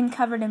 Even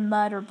covered in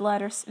mud or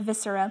blood or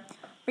viscera,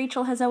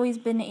 Rachel has always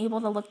been able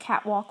to look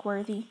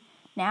catwalk-worthy.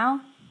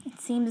 Now, it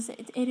seems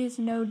it is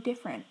no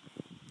different.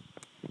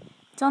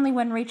 It's only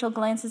when Rachel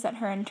glances at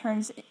her and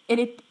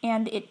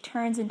it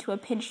turns into a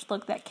pinched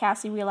look that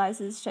Cassie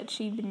realizes that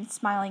she'd been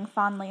smiling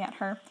fondly at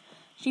her.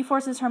 She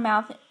forces her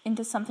mouth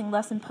into something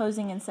less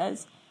imposing and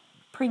says,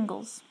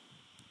 Pringles.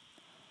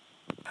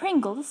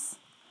 Pringles?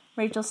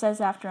 Rachel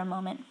says after a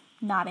moment,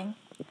 nodding.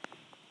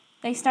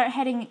 They start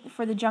heading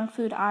for the junk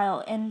food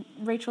aisle, and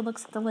Rachel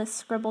looks at the list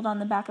scribbled on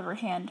the back of her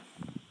hand.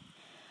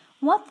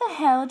 What the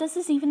hell does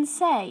this even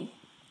say?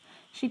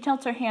 She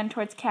tilts her hand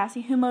towards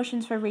Cassie, who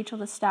motions for Rachel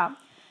to stop.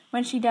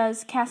 When she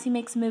does, Cassie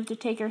makes a move to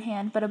take her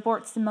hand, but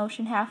aborts the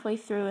motion halfway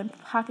through and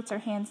pockets her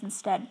hands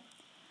instead.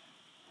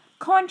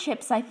 Corn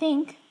chips, I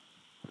think.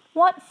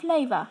 What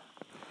flavor?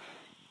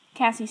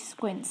 Cassie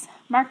squints.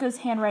 Marco's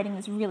handwriting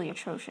is really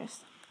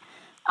atrocious.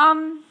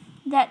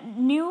 That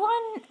new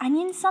one?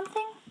 Onion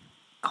something?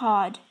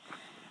 God.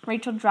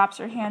 Rachel drops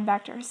her hand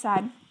back to her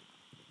side.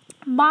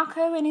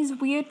 Marco and his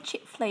weird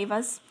chip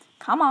flavors.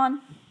 Come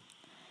on.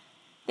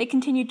 They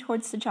continue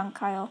towards the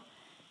junk aisle.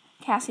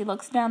 Cassie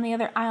looks down the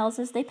other aisles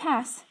as they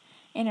pass.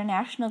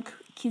 International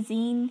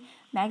cuisine,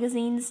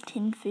 magazines,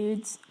 tinned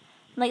foods.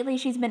 Lately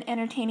she's been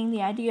entertaining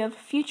the idea of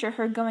future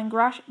her going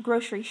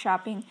grocery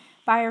shopping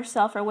by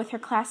herself or with her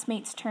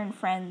classmates turned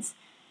friends.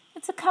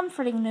 It's a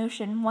comforting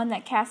notion, one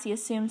that Cassie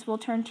assumes will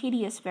turn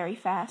tedious very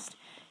fast.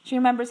 She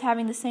remembers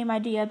having the same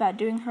idea about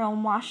doing her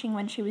own washing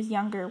when she was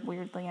younger,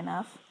 weirdly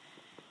enough.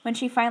 When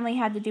she finally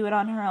had to do it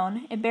on her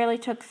own, it barely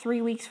took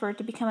 3 weeks for it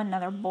to become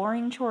another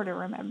boring chore to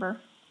remember.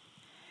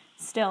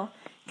 Still,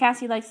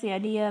 Cassie likes the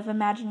idea of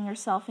imagining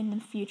herself in the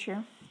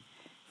future.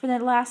 For the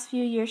last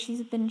few years,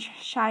 she's been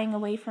shying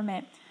away from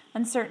it,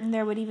 uncertain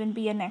there would even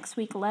be a next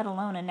week, let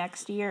alone a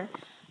next year.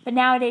 But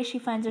nowadays she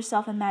finds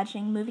herself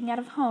imagining moving out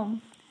of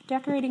home,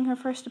 decorating her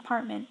first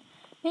apartment,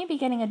 maybe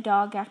getting a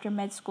dog after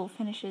med school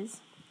finishes.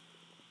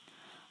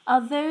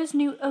 Are those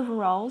new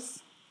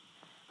overalls?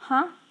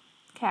 Huh?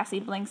 Cassie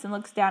blinks and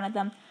looks down at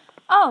them.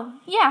 Oh,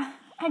 yeah,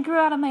 I grew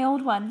out of my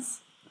old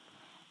ones.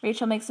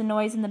 Rachel makes a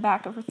noise in the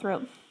back of her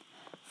throat.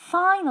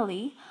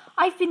 Finally!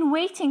 I've been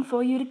waiting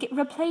for you to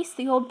replace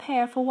the old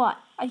pair for what,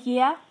 a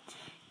year?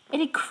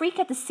 It'd creak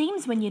at the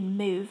seams when you'd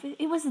move.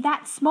 It was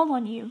that small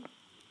on you.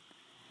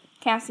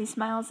 Cassie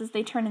smiles as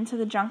they turn into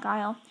the junk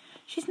aisle.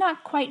 She's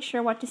not quite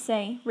sure what to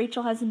say.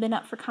 Rachel hasn't been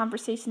up for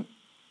conversation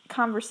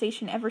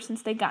ever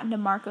since they got into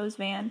Marco's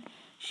van.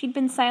 She'd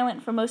been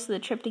silent for most of the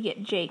trip to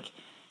get Jake,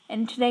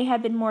 and today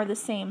had been more of the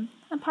same,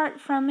 apart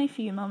from a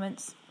few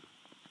moments.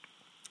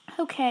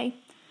 Okay,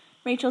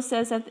 Rachel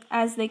says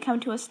as they come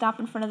to a stop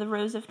in front of the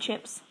rows of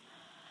chips.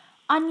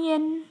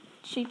 Onion,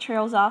 she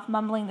trails off,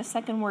 mumbling the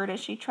second word as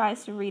she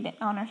tries to read it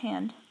on her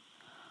hand.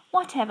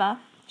 Whatever,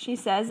 she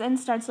says, and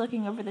starts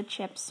looking over the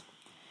chips.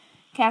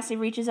 Cassie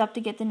reaches up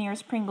to get the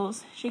nearest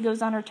Pringles. She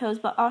goes on her toes,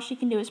 but all she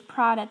can do is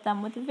prod at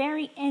them with the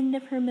very end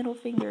of her middle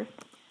finger.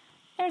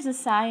 There's a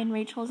sigh, and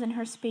Rachel's in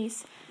her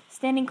space,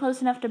 standing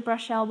close enough to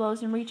brush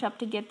elbows and reach up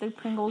to get the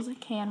Pringles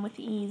can with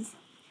ease.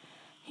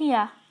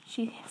 Here,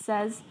 she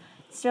says,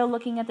 still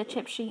looking at the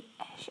chip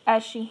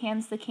as she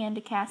hands the can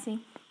to Cassie.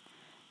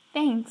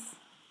 Thanks.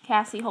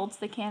 Cassie holds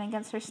the can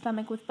against her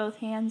stomach with both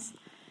hands.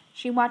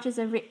 She watches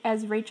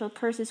as Rachel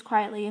curses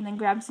quietly and then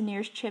grabs the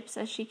nearest chips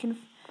that she can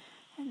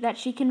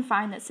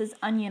find that says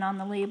onion on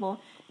the label,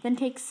 then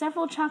takes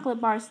several chocolate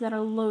bars that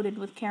are loaded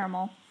with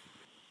caramel.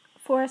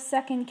 For a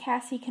second,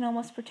 Cassie can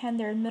almost pretend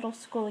they're in middle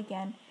school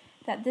again,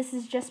 that this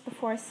is just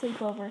before a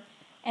sleepover,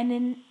 and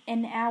in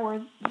an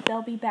hour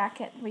they'll be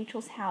back at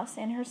Rachel's house,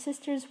 and her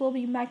sisters will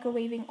be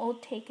microwaving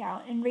old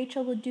takeout, and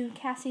Rachel will do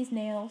Cassie's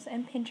nails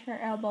and pinch her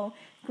elbow,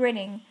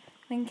 grinning.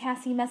 Then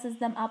Cassie messes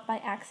them up by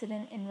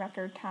accident in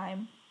record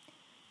time.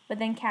 But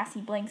then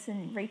Cassie blinks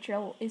and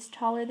Rachel is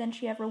taller than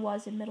she ever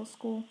was in middle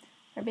school.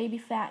 Her baby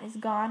fat is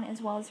gone,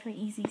 as well as her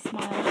easy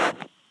smile.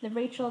 The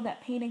Rachel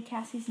that painted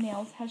Cassie's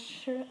nails has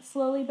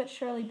slowly but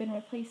surely been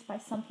replaced by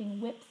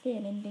something whipped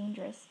thin and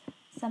dangerous,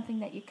 something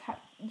that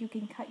you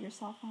can cut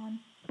yourself on.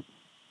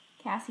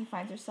 Cassie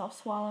finds herself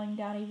swallowing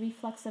down a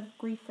reflex of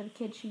grief for the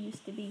kid she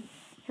used to be.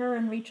 Her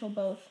and Rachel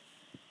both.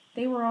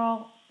 They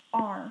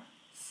are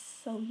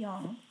so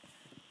young.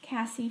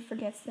 Cassie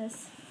forgets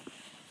this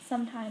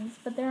sometimes,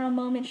 but there are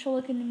moments she'll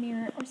look in the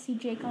mirror or see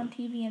Jake on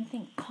TV and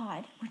think,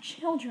 God, we're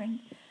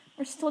children.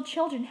 We're still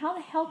children. How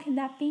the hell can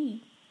that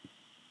be?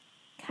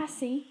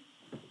 Cassie?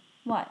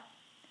 What?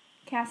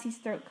 Cassie's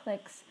throat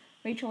clicks.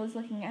 Rachel is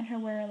looking at her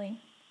warily.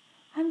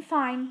 I'm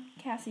fine,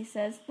 Cassie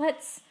says.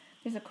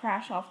 There's a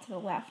crash off to the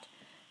left.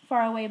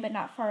 Far away, but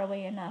not far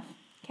away enough.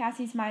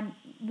 Cassie's mind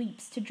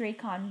leaps to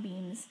Dracon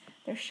beams,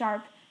 their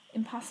sharp,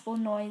 impossible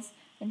noise,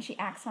 and she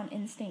acts on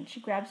instinct. She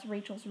grabs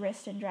Rachel's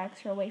wrist and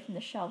drags her away from the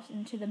shelves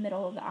into the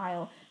middle of the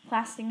aisle,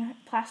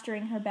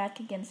 plastering her back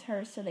against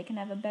hers so they can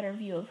have a better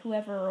view of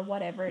whoever or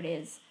whatever it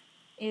is.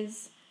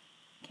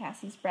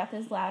 Cassie's breath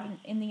is loud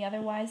in the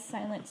otherwise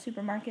silent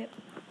supermarket.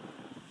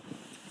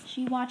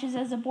 She watches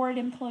as a bored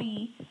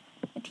employee,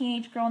 a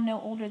teenage girl no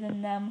older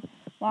than them,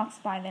 walks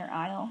by their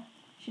aisle.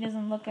 She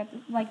doesn't look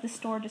like the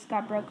store just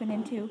got broken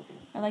into,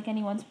 or like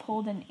anyone's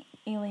pulled an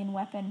alien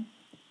weapon.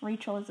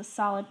 Rachel is a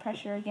solid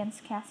pressure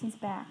against Cassie's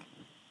back.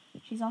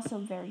 She's also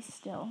very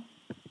still.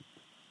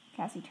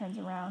 Cassie turns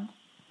around.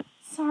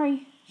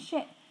 Sorry,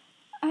 shit.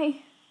 I'm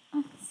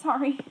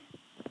sorry.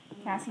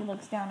 Cassie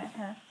looks down at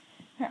her.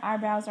 Her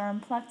eyebrows are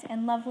unplucked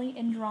and lovely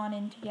and drawn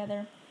in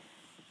together.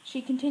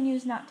 She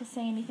continues not to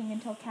say anything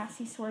until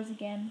Cassie swears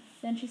again.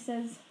 Then she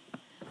says,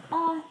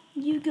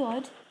 you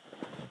good?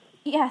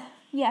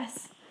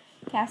 Yes.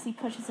 Cassie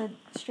pushes a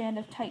strand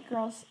of tight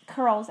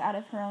curls out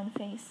of her own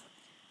face.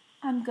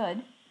 I'm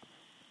good.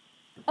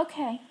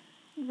 Okay,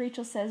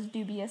 Rachel says,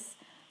 dubious.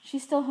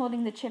 She's still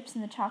holding the chips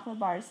and the chocolate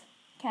bars.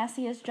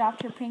 Cassie has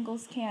dropped her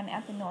Pringles can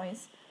at the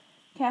noise.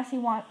 Cassie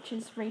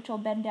watches Rachel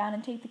bend down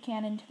and take the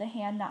can into the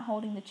hand not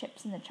holding the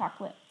chips and the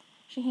chocolate.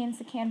 She hands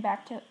the can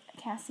back to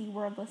Cassie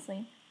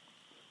wordlessly.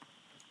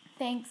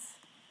 Thanks.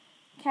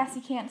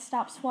 Cassie can't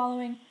stop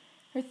swallowing.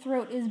 Her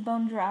throat is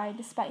bone dry,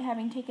 despite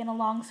having taken a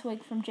long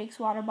swig from Jake's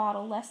water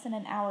bottle less than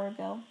an hour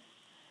ago.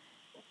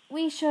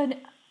 We should,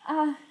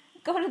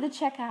 go to the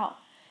checkout.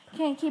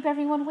 Can't keep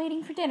everyone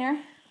waiting for dinner.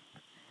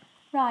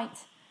 Right,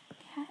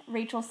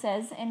 Rachel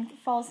says, and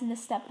falls into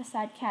step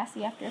beside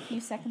Cassie after a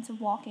few seconds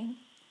of walking.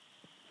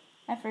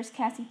 At first,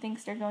 Cassie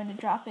thinks they're going to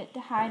drop it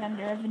to hide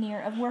under a veneer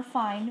of we're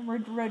fine, we're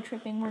road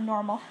tripping, we're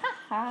normal, ha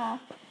ha.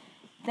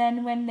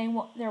 Then, when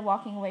they're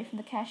walking away from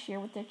the cashier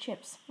with their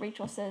chips,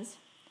 Rachel says,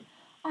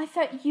 I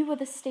thought you were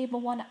the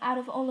stable one out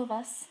of all of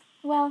us.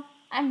 Well,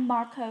 I'm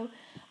Marco,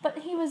 but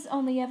he was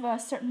only ever a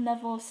certain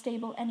level of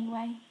stable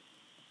anyway.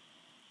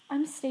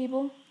 I'm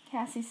stable,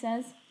 Cassie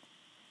says.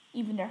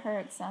 Even to her,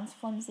 it sounds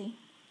flimsy.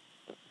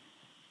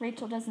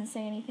 Rachel doesn't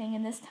say anything,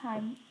 and this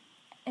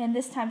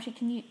time she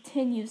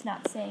continues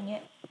not saying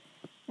it.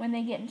 When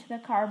they get into the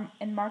car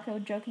and Marco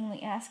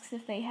jokingly asks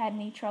if they had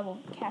any trouble,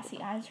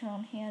 Cassie eyes her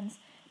own hands.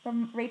 But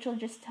Rachel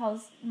just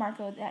tells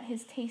Marco that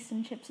his taste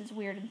in chips is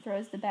weird and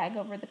throws the bag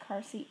over the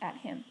car seat at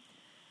him.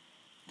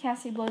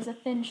 Cassie blows a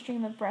thin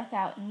stream of breath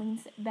out and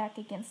leans back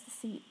against the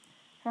seat.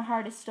 Her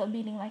heart is still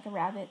beating like a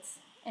rabbit's,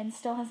 and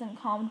still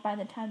hasn't calmed by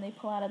the time they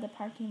pull out of the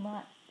parking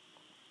lot.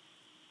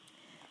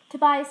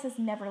 Tobias has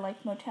never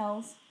liked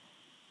motels.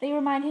 They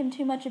remind him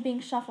too much of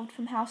being shuffled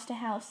from house to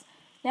house,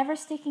 never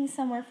sticking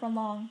somewhere for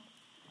long.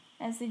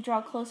 As they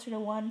draw closer to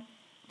one,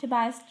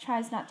 Tobias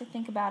tries not to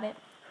think about it.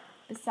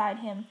 Beside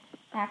him,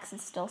 Axe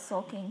is still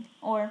sulking,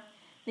 or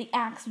the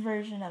Axe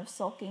version of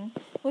sulking,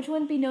 which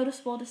wouldn't be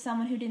noticeable to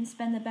someone who didn't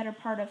spend the better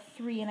part of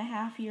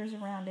 3.5 years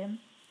around him.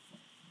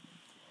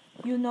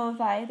 You know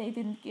why they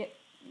didn't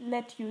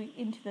let you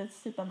into the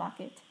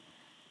supermarket,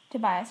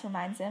 Tobias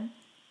reminds him.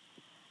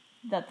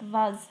 That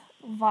was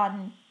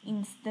one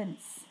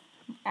instance,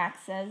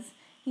 Axe says.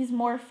 He's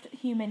morphed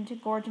human to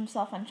gorge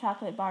himself on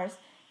chocolate bars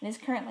and is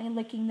currently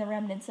licking the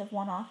remnants of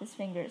one off his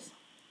fingers.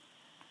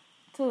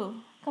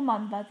 Two, come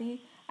on,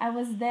 buddy. I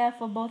was there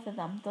for both of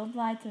them. Don't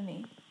lie to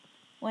me.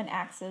 When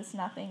Axe says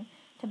nothing,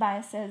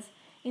 Tobias says,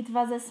 It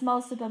was a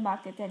small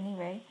supermarket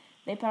anyway.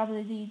 They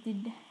probably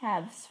didn't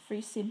have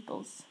free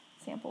samples.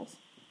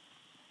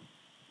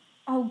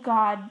 Oh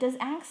God, does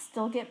Axe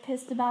still get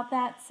pissed about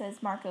that?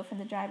 Says Marco from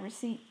the driver's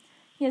seat.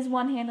 He has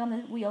one hand on the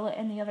wheel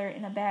and the other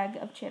in a bag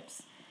of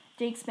chips.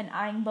 Jake's been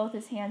eyeing both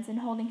his hands and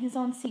holding his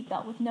own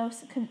seatbelt with no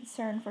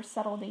concern for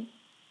subtlety.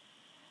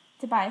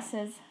 Tobias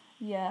says,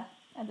 yeah.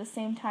 At the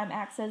same time,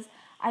 Axe says,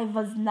 I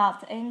was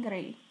not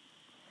angry.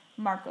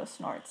 Marco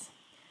snorts.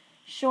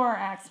 Sure,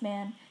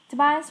 Axeman.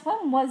 Tobias,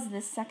 when was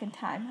this second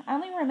time? I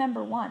only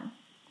remember one.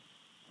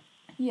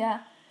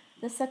 Yeah,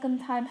 the second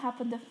time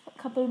happened a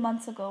couple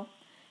months ago.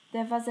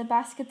 There was a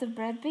basket of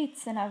bread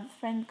bits, and our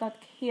friend got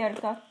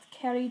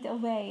carried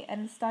away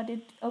and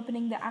started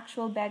opening the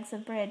actual bags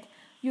of bread.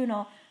 You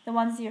know, the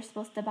ones you're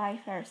supposed to buy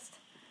first.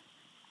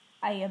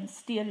 I am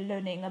still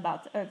learning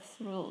about Earth's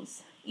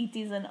rules. It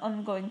is an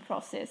ongoing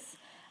process,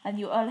 and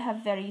you all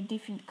have very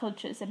different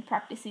cultures and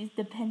practices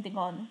depending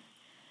on.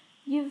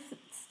 You've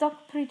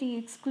stuck pretty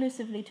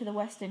exclusively to the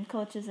Western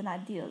cultures and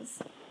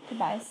ideals,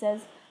 Tobias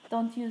says.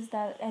 Don't use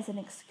that as an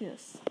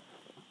excuse.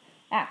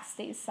 Axe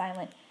stays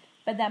silent,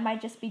 but that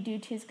might just be due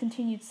to his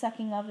continued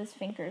sucking of his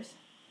fingers.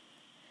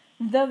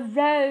 The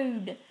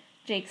road!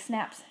 Jake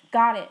snaps.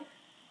 Got it,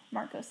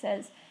 Marco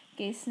says,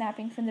 gaze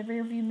snapping from the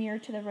rearview mirror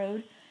to the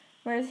road,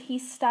 whereas he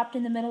stopped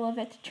in the middle of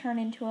it to turn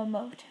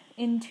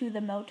into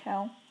the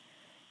motel.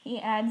 He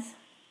adds,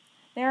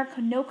 there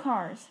are no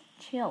cars.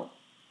 Chill.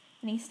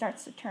 And he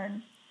starts to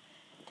turn.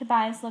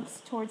 Tobias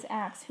looks towards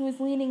Axe, who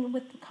is leaning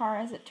with the car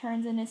as it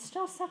turns and is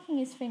still sucking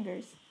his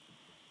fingers.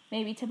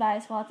 Maybe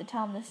Tobias will have to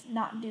tell him to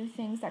not do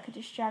things that could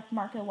distract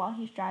Marco while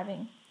he's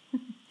driving.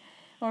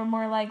 Or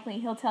more likely,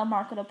 he'll tell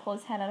Marco to pull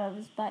his head out of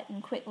his butt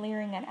and quit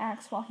leering at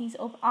Axe while he's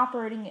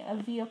operating a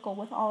vehicle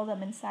with all of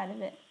them inside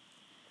of it.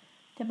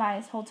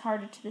 Tobias holds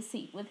harder to the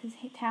seat with his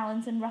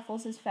talons and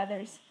ruffles his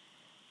feathers.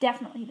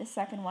 Definitely the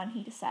second one,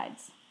 he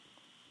decides.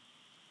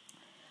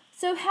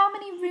 So how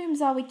many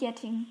rooms are we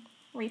getting?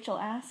 Rachel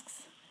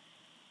asks.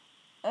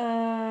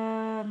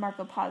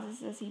 Marco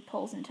pauses as he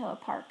pulls into a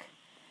park.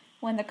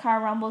 When the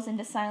car rumbles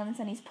into silence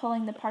and he's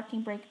pulling the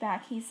parking brake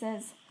back, he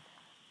says,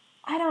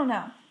 I don't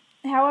know.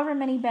 However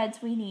many beds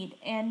we need,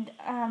 and,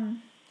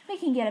 we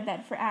can get a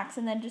bed for Axe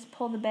and then just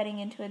pull the bedding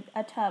into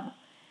a tub.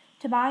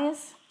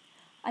 Tobias,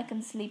 I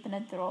can sleep in a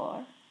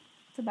drawer,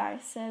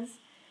 Tobias says.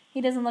 He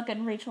doesn't look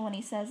at Rachel when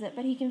he says it,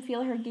 but he can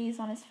feel her gaze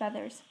on his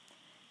feathers.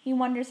 He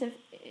wonders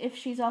if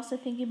she's also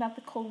thinking about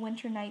the cold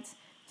winter nights,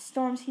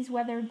 storms he's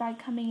weathered by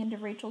coming into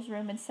Rachel's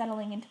room and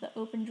settling into the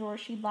open drawer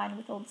she'd lined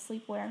with old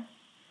sleepwear.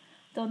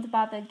 Don't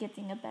bother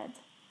getting a bed.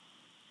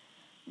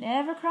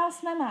 Never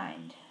crossed my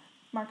mind,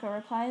 Marco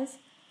replies.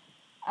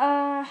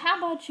 How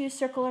about you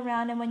circle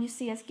around and when you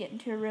see us get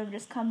into a room,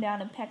 just come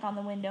down and peck on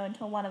the window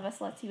until one of us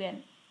lets you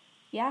in.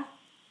 Yeah?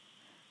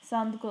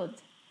 Sound good.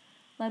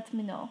 Let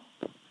me know.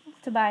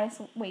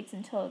 Tobias waits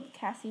until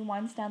Cassie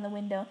winds down the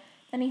window,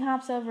 then he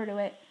hops over to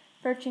it,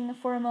 perching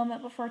for a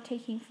moment before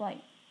taking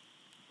flight.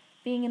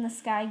 Being in the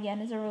sky again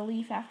is a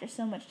relief after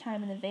so much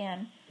time in the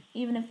van,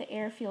 even if the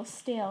air feels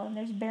stale and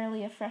there's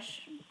barely a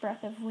fresh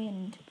breath of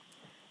wind.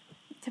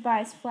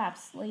 Tobias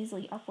flaps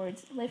lazily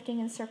upwards, lifting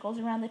in circles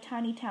around the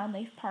tiny town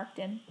they've parked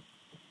in.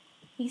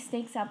 He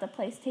stakes out the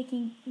place,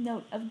 taking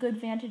note of good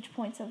vantage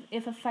points of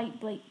if a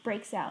fight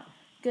breaks out,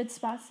 good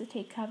spots to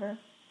take cover.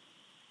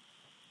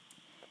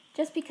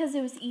 Just because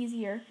it was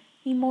easier,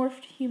 he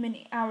morphed human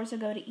hours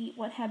ago to eat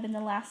what had been the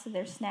last of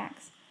their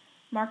snacks.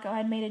 Marco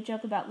had made a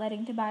joke about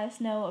letting Tobias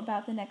know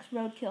about the next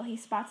roadkill he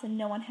spots, and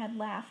no one had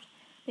laughed,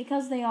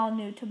 because they all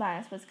knew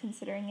Tobias was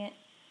considering it.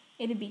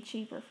 It'd be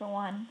cheaper, for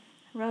one.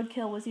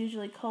 Roadkill was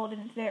usually cold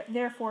and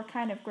therefore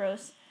kind of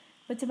gross,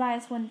 but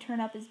Tobias wouldn't turn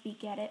up his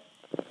beak at it.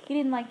 He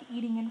didn't like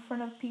eating in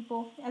front of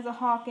people, as a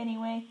hawk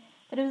anyway,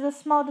 but it was a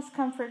small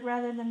discomfort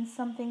rather than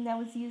something that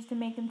was used to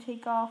make him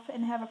take off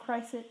and have a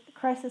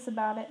crisis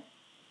about it.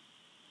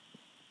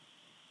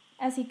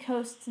 As he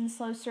coasts in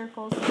slow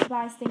circles,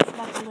 Tobias thinks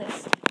about the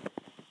list.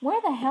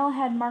 Where the hell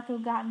had Marco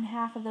gotten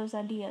half of those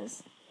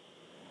ideas?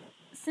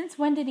 Since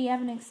when did he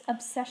have an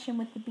obsession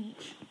with the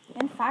beach?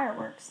 And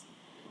fireworks?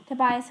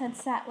 Tobias had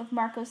sat with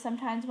Marco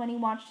sometimes when he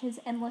watched his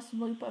endless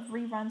loop of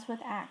reruns with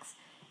Axe,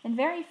 and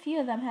very few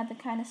of them had the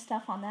kind of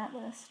stuff on that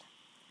list.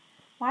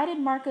 Why did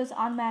Marco's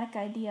automatic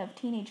idea of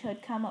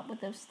teenagehood come up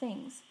with those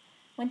things?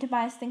 When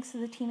Tobias thinks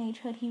of the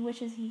teenagehood he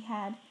wishes he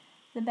had,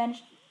 the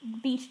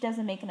beach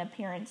doesn't make an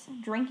appearance.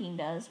 Drinking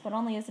does, but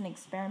only as an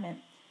experiment.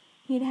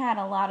 He'd had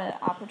a lot of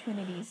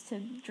opportunities to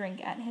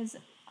drink at his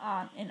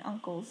aunt and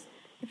uncle's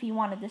if he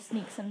wanted to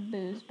sneak some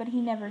booze, but he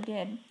never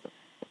did.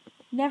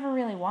 Never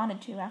really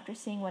wanted to after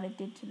seeing what it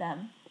did to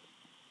them.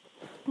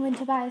 When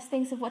Tobias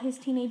thinks of what his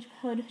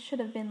teenagehood should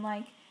have been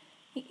like,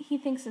 he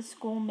thinks of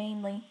school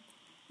mainly.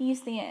 He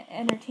used to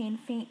entertain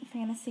faint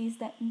fantasies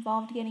that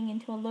involved getting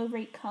into a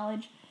low-rate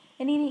college,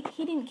 and he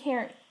didn't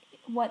care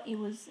what it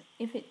was,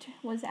 if it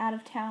was out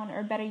of town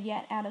or better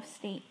yet out of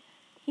state.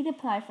 He'd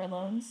apply for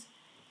loans.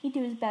 He'd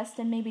do his best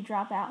and maybe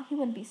drop out. He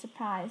wouldn't be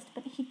surprised,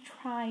 but he'd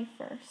try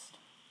first.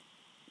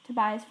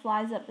 Tobias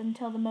flies up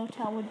until the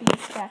motel would be a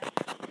speck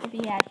if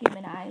he had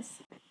human eyes.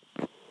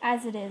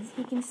 As it is,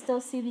 he can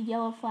still see the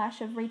yellow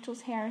flash of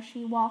Rachel's hair as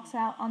she walks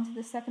out onto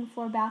the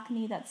second-floor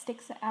balcony that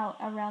sticks out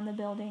around the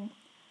building.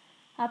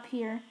 Up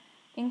here,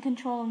 in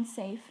control and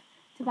safe,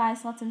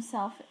 Tobias lets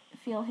himself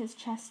feel his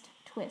chest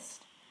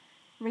twist.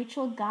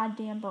 Rachel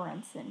goddamn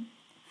Berenson.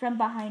 From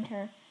behind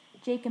her,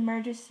 Jake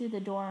emerges through the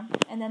door,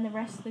 and then the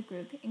rest of the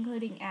group,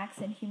 including Axe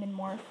and Human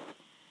Morph.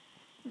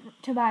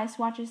 Tobias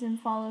watches him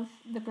follow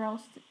the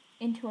girls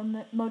into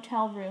a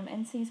motel room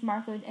and sees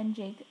Marco and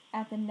Jake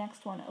at the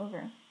next one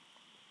over.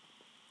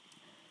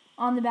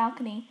 On the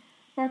balcony,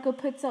 Marco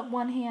puts up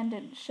one hand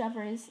to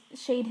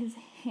shade his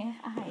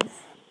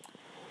eyes.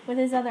 With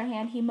his other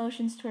hand, he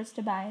motions towards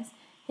Tobias.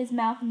 His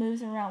mouth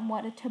moves around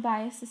what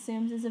Tobias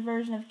assumes is a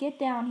version of "Get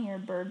down here,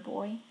 bird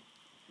boy."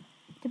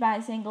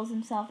 Tobias angles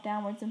himself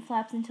downwards and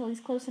flaps until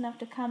he's close enough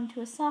to come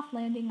to a soft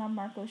landing on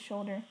Marco's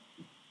shoulder.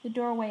 The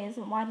doorway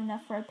isn't wide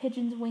enough for a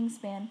pigeon's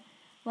wingspan,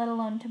 let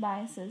alone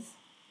Tobias's.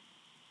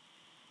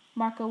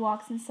 Marco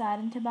walks inside,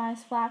 and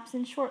Tobias flaps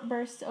in short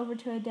bursts over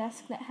to a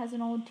desk that has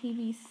an old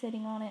TV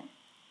sitting on it.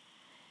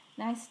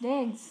 "Nice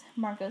digs,"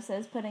 Marco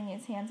says, putting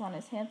his hands on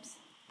his hips.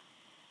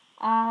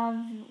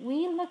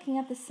 We looking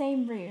at the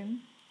same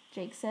room,"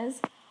 Jake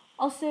says.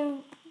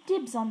 "Also,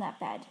 dibs on that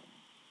bed."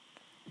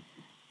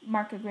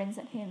 Marco grins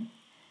at him.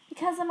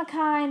 "Because I'm a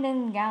kind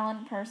and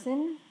gallant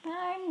person,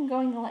 I'm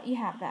going to let you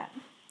have that."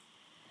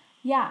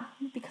 "Yeah,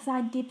 because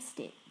I dibsed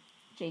it,"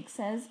 Jake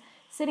says,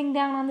 sitting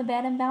down on the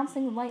bed and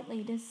bouncing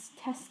lightly to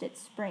test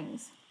its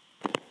springs.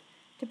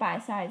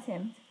 Tobias eyes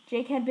him.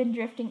 Jake had been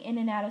drifting in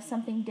and out of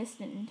something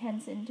distant and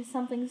tense into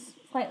something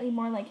slightly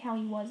more like how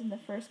he was in the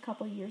first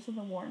couple years of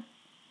the war.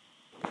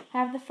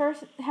 Have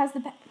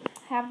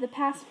the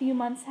past few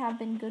months have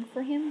been good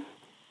for him?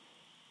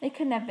 They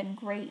couldn't have been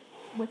great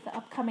with the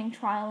upcoming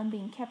trial and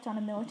being kept on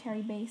a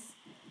military base,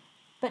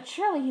 but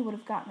surely he would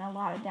have gotten a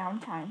lot of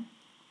downtime.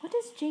 What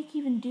does Jake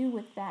even do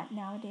with that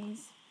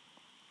nowadays?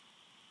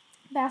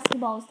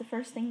 Basketball is the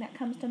first thing that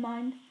comes to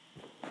mind.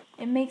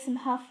 It makes him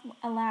huff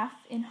a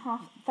laugh in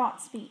thought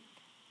speak.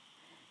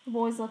 The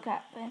boys look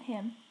up at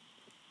him.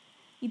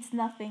 "It's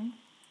nothing,"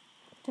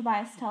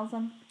 Tobias tells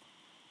them.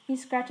 He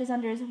scratches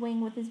under his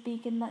wing with his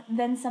beak, and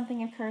then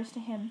something occurs to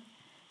him.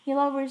 He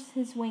lowers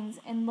his wings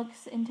and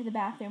looks into the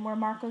bathroom, where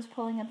Marco's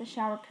pulling at the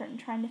shower curtain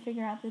trying to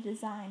figure out the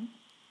design.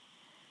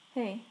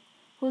 "Hey,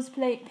 who's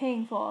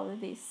paying for all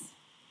of this?"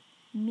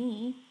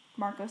 "Me,"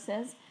 Marco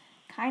says.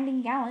 "Kind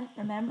and gallant,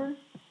 remember?"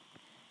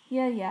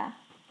 Yeah,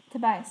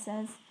 Tobias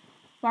says.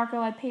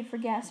 "Marco, I paid for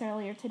gas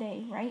earlier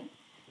today, right?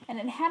 And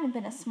it hadn't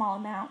been a small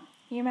amount.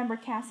 You remember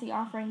Cassie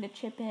offering to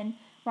chip in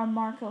while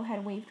Marco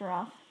had waved her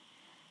off.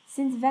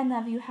 Since when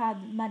have you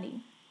had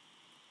money?"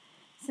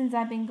 "Since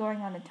I've been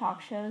going on the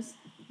talk shows,"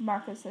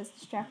 Marco says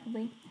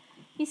distractedly.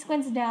 He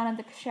squints down at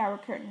the shower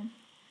curtain.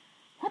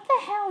 "What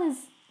the hell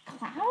is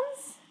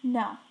clowns?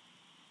 No.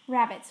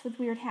 Rabbits with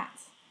weird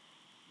hats.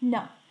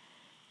 No.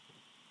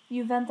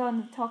 You went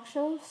on the talk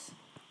shows?"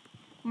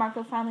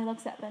 Marco finally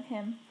looks up at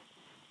him.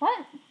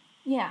 "What?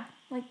 Yeah,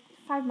 like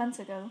 5 months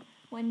ago.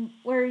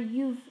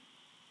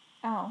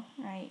 Oh,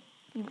 right,"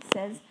 he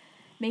says,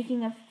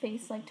 making a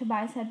face like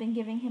Tobias had been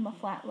giving him a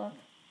flat look.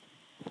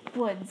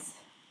 "Woods.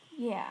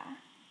 Yeah.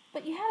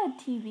 But you had a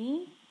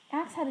TV.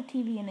 Axe had a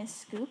TV in his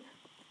scoop."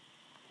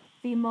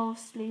 "We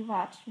mostly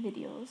watched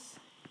videos."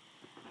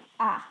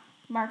 "Ah,"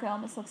 Marco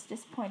almost looks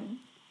disappointed.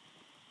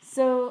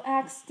 "So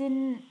Axe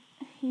didn't..."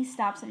 He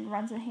stops and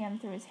runs a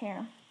hand through his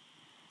hair.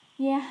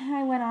 "Yeah,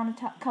 I went on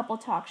a couple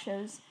talk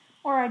shows.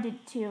 Or I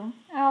did too.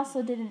 I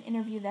also did an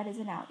interview that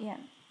isn't out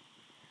yet."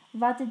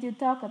 "What did you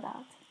talk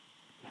about?"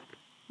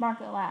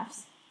 Marco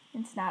laughs.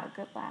 It's not a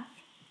good laugh.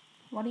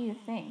 "What do you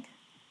think?"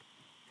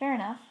 "Fair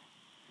enough."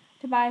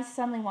 Tobias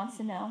suddenly wants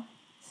to know.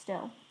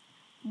 Still.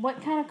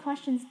 What kind of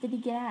questions did he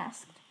get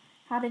asked?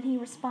 How did he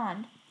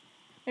respond?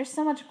 There's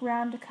so much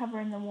ground to cover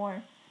in the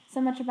war. So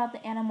much about the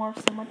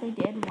Animorphs and what they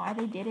did, why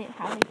they did it,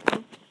 how they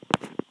coped.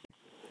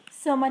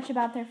 So much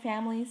about their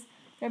families,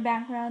 their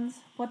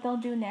backgrounds, what they'll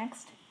do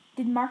next.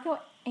 Did Marco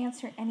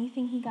answer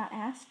anything he got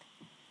asked?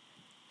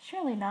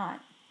 Surely not.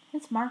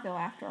 It's Marco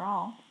after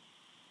all.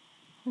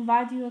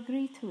 "Why do you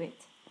agree to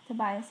it?"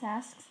 Tobias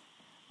asks.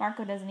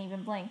 Marco doesn't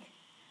even blink.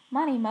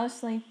 "Money,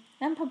 mostly.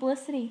 And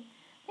publicity.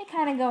 They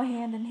kind of go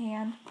hand in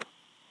hand."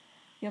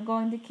 "You're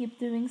going to keep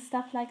doing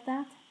stuff like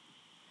that?"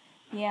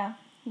 "Yeah,"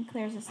 he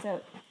clears his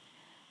throat.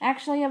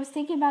 "Actually, I was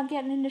thinking about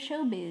getting into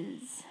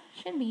showbiz.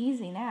 Should be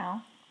easy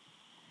now."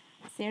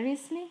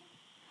 "Seriously?"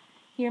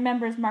 He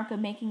remembers Marco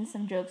making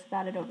some jokes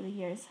about it over the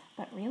years.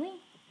 But really?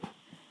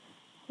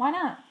 "Why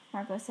not?"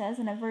 Marco says,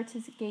 and averts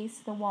his gaze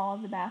to the wall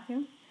of the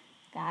bathroom.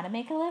 "Gotta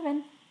make a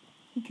living."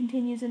 He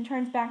continues and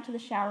turns back to the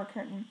shower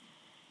curtain.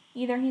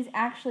 Either he's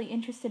actually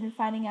interested in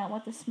finding out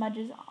what the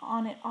smudges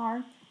on it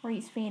are, or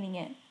he's feigning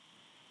it.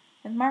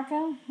 With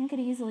Marco, it could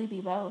easily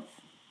be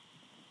both.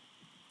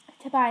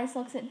 Tobias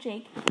looks at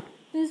Jake,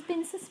 who's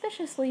been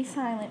suspiciously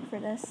silent for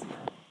this.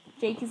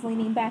 Jake is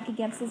leaning back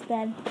against his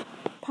bed,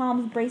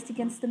 palms braced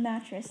against the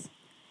mattress.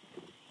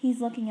 He's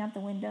looking out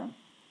the window.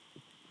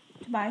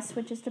 Tobias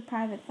switches to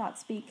private thought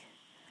speak.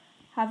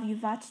 "Have you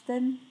watched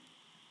them?"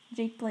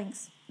 Jake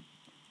blinks.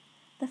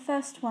 The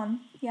first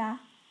one, yeah.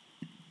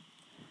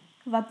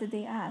 What did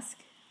they ask?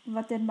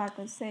 What did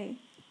Marco say?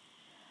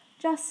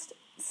 Just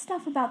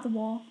stuff about the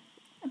war,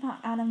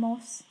 about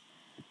animals.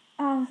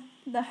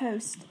 The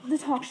host, the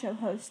talk show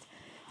host.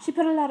 She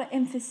put a lot of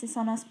emphasis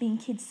on us being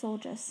kid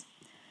soldiers.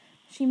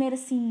 She made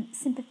us seem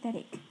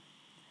sympathetic.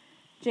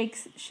 Jake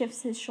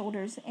shifts his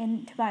shoulders,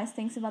 and Tobias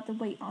thinks about the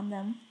weight on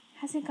them.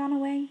 Has it gone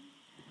away?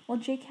 Will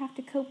Jake have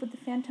to cope with the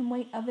phantom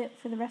weight of it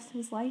for the rest of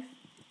his life?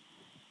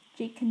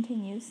 Jake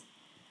continues.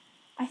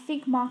 I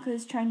think Marco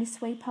is trying to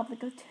sway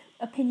public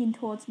opinion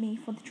towards me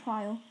for the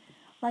trial.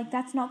 Like,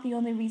 that's not the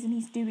only reason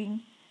he's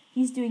doing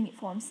it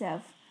for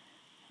himself.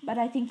 But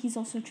I think he's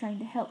also trying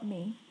to help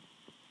me.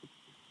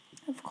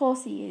 Of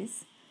course he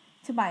is,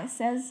 Tobias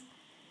says.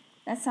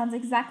 That sounds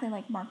exactly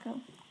like Marco.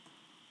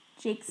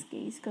 Jake's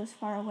gaze goes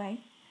far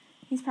away.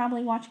 He's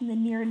probably watching the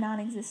near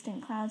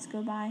non-existent clouds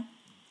go by.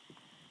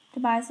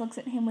 Tobias looks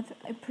at him with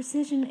a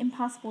precision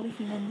impossible to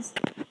humans.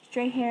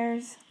 Stray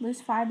hairs,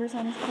 loose fibers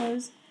on his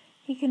clothes.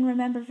 He can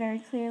remember very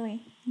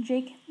clearly.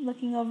 Jake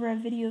looking over a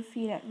video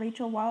feed at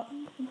Rachel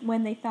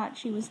when they thought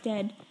she was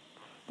dead.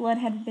 Blood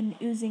had been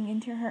oozing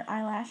into her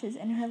eyelashes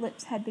and her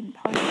lips had been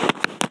parted.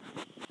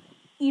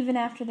 Even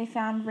after they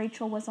found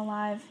Rachel was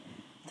alive,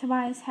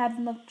 Tobias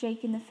hadn't looked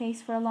Jake in the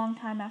face for a long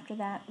time after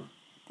that.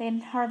 They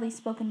had hardly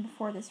spoken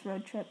before this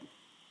road trip.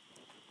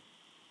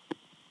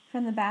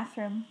 From the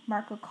bathroom,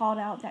 Marco called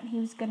out that he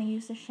was going to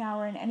use the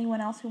shower and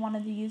anyone else who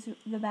wanted to use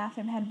the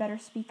bathroom had better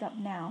speak up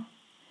now.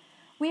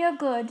 We are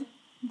good,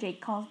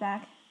 Jake calls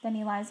back. Then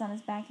he lies on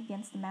his back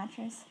against the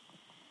mattress.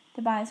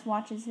 Tobias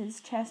watches his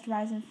chest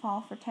rise and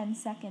fall for 10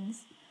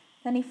 seconds.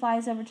 Then he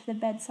flies over to the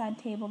bedside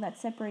table that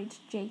separates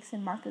Jake's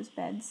and Marco's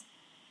beds.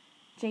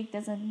 Jake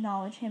doesn't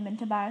acknowledge him, and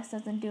Tobias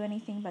doesn't do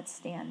anything but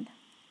stand.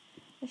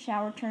 The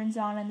shower turns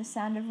on, and the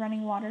sound of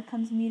running water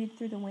comes muted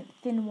through the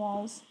thin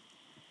walls.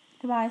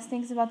 Tobias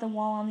thinks about the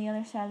wall on the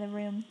other side of the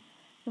room,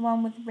 the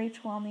one with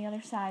Rachel on the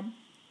other side.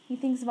 He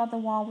thinks about the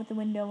wall with the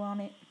window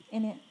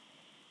in it.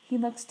 He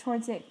looks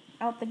towards it,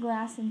 out the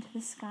glass into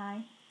the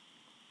sky.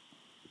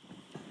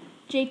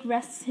 Jake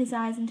rests his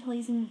eyes until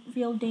he's in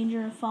real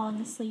danger of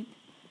falling asleep.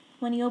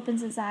 When he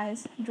opens his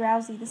eyes,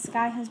 drowsy, the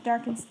sky has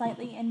darkened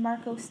slightly, and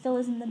Marco still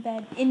is in the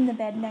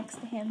bed next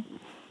to him.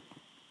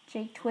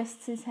 Jake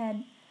twists his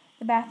head.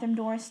 The bathroom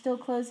door is still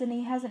closed, and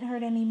he hasn't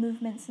heard any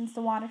movement since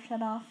the water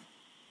shut off.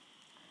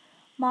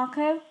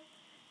 Marco?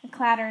 A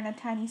clatter and a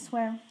tiny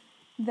swear.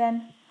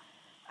 Then,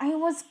 I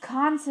was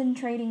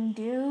concentrating,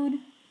 dude.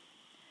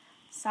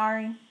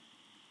 Sorry,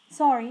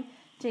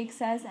 Jake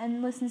says,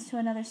 and listens to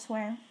another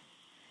swear.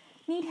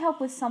 Need help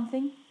with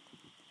something?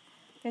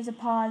 There's a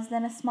pause,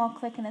 then a small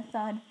click and a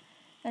thud,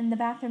 and the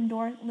bathroom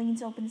door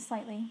leans open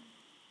slightly.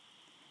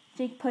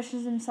 Jake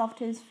pushes himself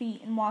to his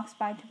feet and walks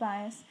by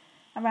Tobias,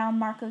 around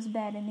Marco's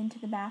bed and into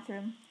the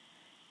bathroom.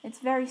 It's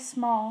very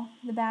small.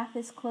 The bath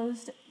is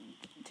close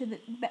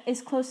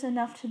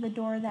enough to the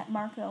door that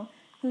Marco,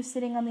 who's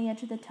sitting on the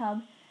edge of the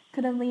tub,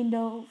 could have leaned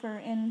over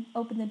and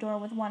opened the door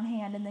with one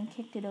hand and then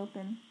kicked it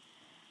open.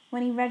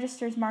 When he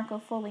registers Marco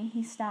fully,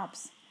 he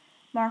stops.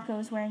 Marco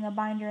is wearing a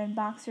binder and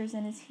boxers,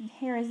 and his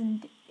hair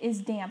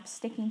is damp,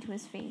 sticking to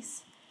his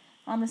face.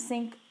 On the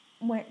sink,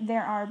 where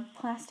there are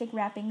plastic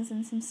wrappings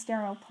and some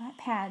sterile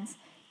pads,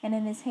 and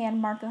in his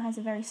hand, Marco has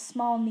a very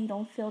small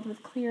needle filled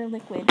with clear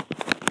liquid.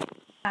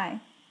 Hi,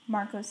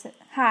 Marco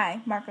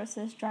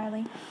says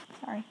dryly.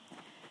 Sorry.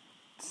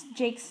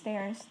 Jake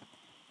stares.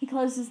 He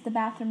closes the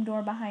bathroom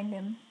door behind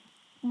him.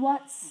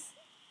 What's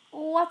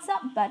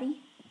up,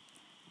 buddy?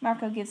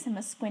 Marco gives him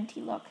a squinty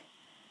look.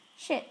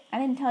 Shit, I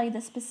didn't tell you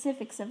the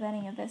specifics of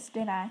any of this,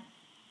 did I?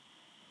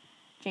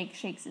 Jake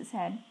shakes his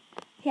head.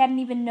 He hadn't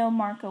even known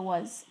Marco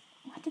was,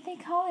 what did they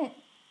call it?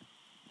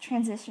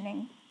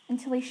 Transitioning,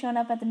 until he showed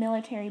up at the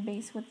military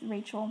base with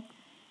Rachel.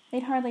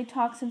 They'd hardly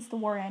talked since the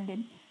war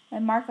ended,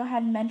 and Marco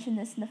hadn't mentioned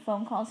this in the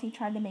phone calls he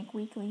tried to make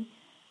weekly,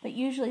 but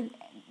usually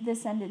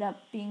ended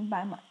up being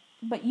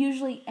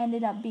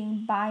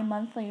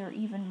bi-monthly or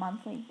even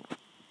monthly.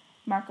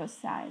 Marco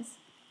sighs.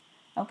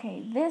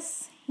 Okay,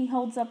 he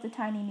holds up the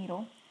tiny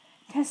needle.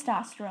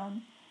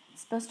 Testosterone.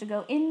 It's supposed to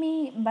go in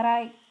me, but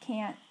I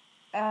can't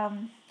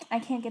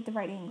get the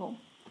right angle.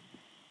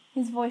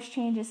 His voice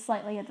changes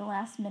slightly at the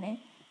last minute,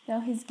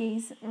 though his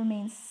gaze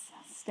remains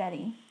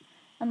steady.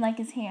 Unlike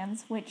his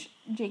hands, which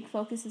Jake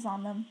focuses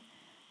on them,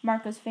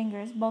 Marco's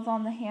fingers, both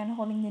on the hand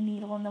holding the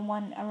needle and the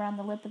one around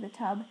the lip of the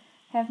tub,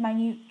 have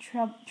minute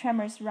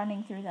tremors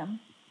running through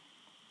them.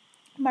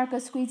 Marco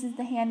squeezes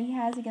the hand he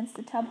has against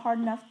the tub hard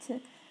enough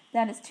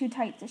that it's too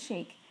tight to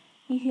shake.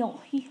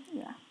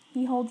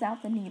 He holds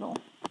out the needle.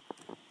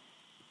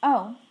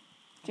 Oh,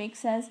 Jake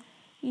says.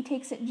 He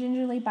takes it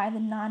gingerly by the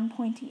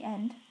non-pointy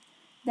end.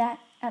 That,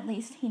 at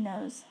least, he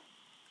knows.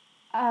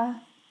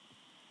 I'm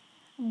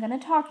gonna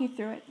talk you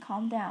through it.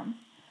 Calm down.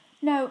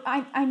 No,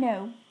 I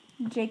know.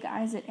 Jake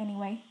eyes it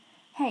anyway.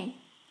 Hey,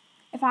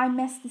 if I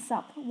mess this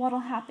up, what'll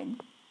happen?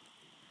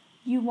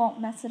 You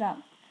won't mess it up.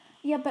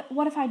 Yeah, but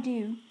what if I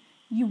do?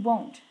 You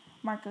won't,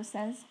 Marco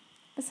says.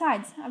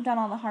 Besides, I've done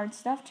all the hard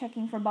stuff,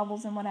 checking for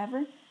bubbles and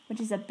whatever, which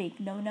is a big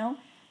no-no.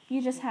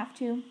 You just have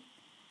to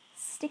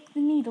stick the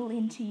needle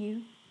into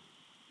you.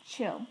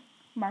 Chill,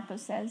 Marco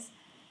says,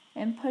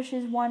 and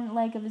pushes one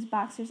leg of his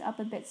boxers up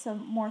a bit so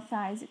more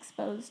thighs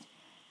exposed.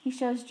 He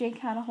shows Jake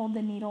how to hold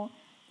the needle.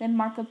 Then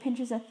Marco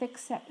pinches a thick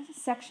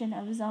section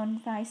of his own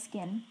thigh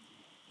skin.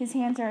 His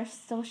hands are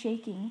still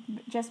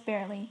shaking, just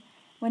barely,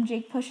 when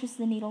Jake pushes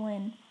the needle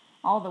in,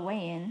 all the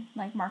way in,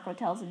 like Marco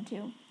tells him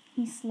to.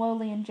 He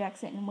slowly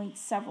injects it and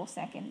waits several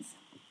seconds.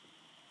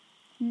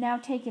 Now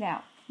take it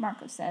out,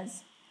 Marco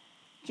says.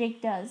 Jake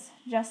does,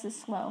 just as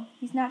slow.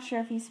 He's not sure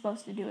if he's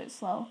supposed to do it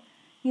slow.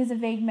 He has a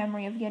vague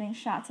memory of getting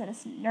shots at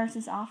a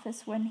nurse's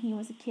office when he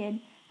was a kid,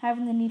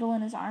 having the needle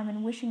in his arm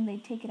and wishing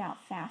they'd take it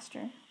out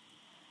faster.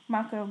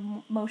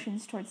 Marco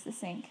motions towards the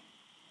sink.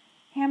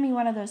 Hand me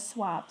one of those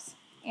swabs,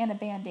 and a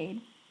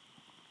Band-Aid.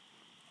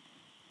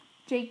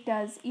 Jake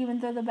does, even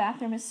though the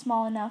bathroom is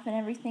small enough and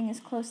everything is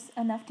close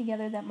enough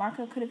together that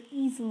Marco could have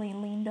easily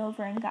leaned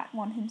over and got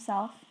one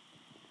himself.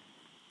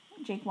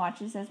 Jake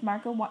watches as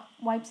Marco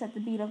wipes at the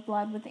bead of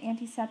blood with the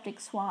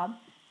antiseptic swab,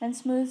 then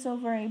smooths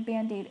over a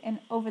Band-Aid and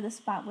over the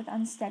spot with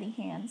unsteady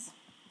hands.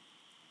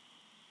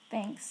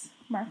 Thanks,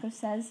 Marco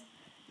says.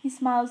 He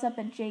smiles up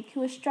at Jake,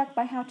 who is struck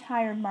by how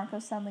tired Marco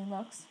suddenly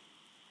looks.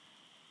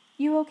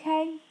 You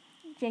okay?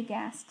 Jake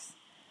asks.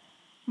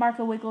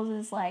 Marco wiggles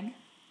his leg.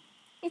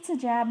 It's a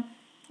jab.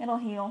 It'll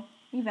heal.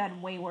 We've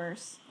had way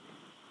worse.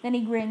 Then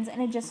he grins,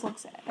 and it just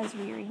looks as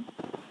weary.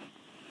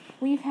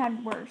 We've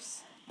had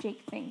worse,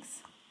 Jake thinks.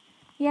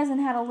 He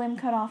hasn't had a limb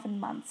cut off in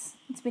months.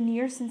 It's been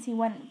years since he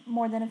went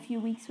more than a few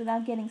weeks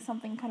without getting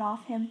something cut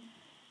off him,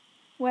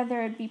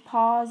 whether it be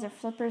paws or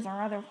flippers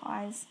or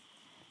otherwise.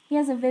 He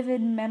has a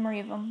vivid memory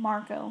of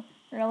Marco,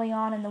 early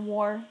on in the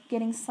war,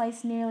 getting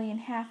sliced nearly in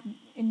half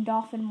in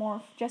dolphin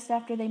morph just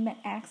after they met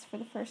Axe for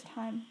the first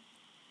time.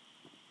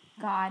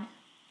 God,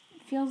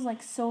 it feels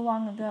like so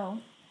long ago.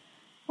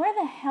 Where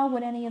the hell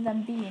would any of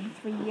them be in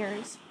 3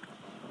 years?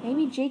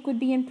 Maybe Jake would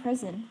be in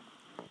prison.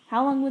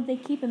 How long would they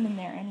keep him in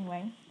there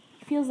anyway?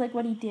 He feels like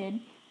what he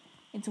did.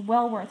 It's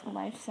well worth a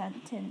life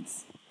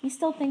sentence. He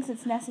still thinks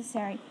it's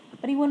necessary,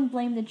 but he wouldn't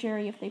blame the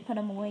jury if they put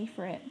him away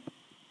for it.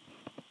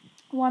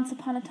 Once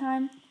upon a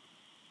time,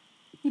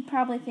 he'd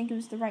probably think it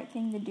was the right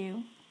thing to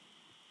do.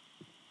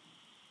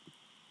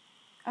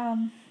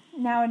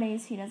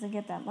 Nowadays he doesn't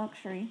get that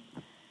luxury.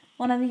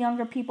 One of the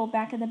younger people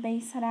back at the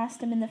base had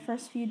asked him in the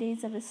first few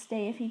days of his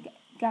stay if he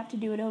got to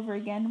do it over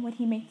again, would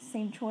he make the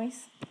same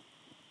choice?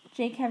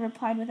 Jake had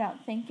replied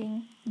without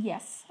thinking,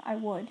 yes, I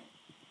would.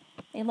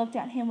 They looked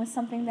at him with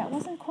something that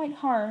wasn't quite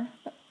horror,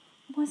 but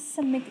was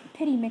some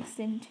pity mixed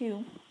in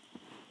too.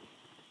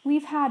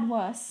 We've had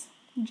worse,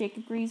 Jake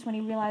agrees when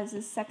he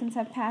realizes seconds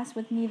have passed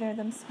with neither of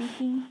them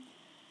speaking.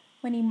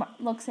 When he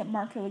looks at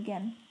Marco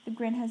again, the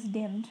grin has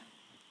dimmed.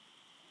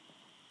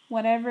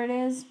 Whatever it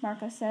is,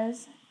 Marco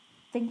says,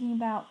 thinking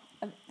about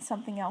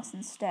something else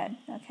instead,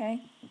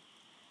 okay?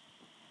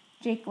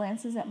 Jake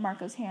glances at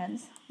Marco's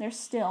hands. They're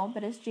still,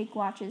 but as Jake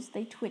watches,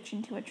 they twitch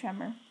into a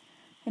tremor.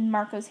 Then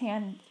Marco's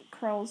hand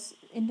curls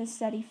into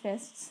steady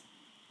fists.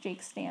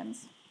 Jake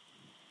stands.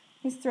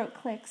 His throat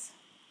clicks.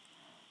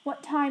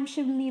 What time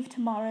should we leave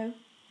tomorrow?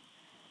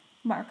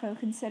 Marco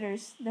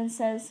considers, then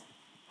says,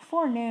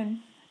 before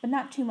noon, but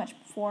not too much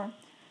before.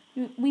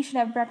 We should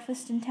have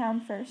breakfast in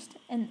town first,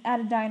 and at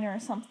a diner or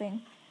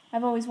something.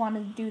 I've always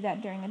wanted to do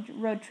that during a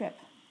road trip,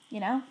 you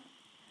know?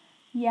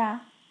 Yeah,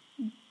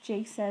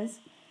 Jake says.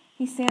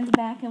 He stands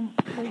back and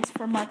waits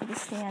for Marco to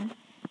stand,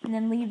 and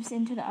then leaves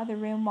into the other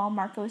room while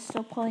Marco is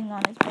still pulling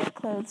on his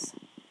bedclothes.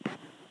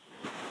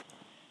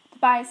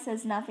 Tobias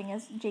says nothing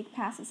as Jake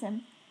passes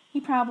him.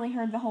 He probably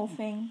heard the whole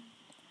thing.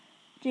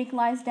 Jake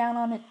lies down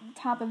on the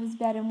top of his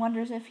bed and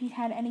wonders if he'd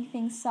had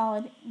anything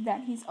solid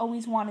that he's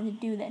always wanted to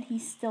do that he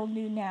still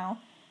do now,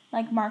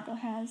 like Marco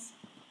has.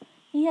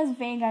 He has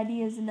vague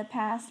ideas in the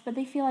past, but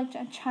they feel like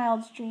a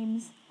child's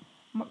dreams.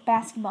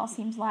 Basketball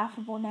seems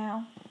laughable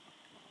now.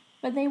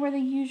 But they were the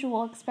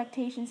usual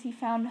expectations he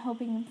found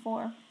hoping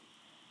for,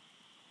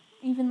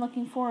 even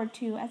looking forward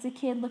to. As a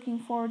kid looking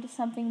forward to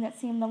something that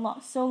seemed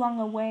so long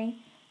away,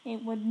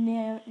 it would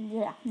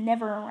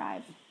never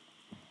arrive.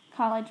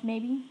 College,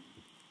 maybe.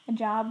 A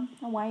job,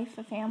 a wife,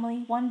 a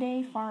family, one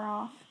day far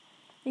off.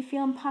 They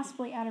feel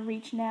impossibly out of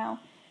reach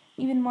now,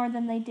 even more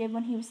than they did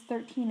when he was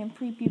 13 and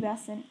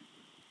prepubescent.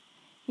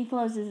 He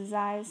closes his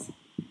eyes.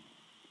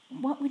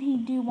 What would he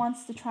do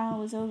once the trial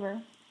was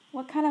over?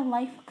 What kind of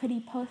life could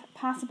he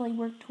possibly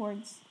work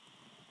towards?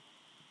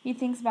 He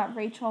thinks about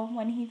Rachel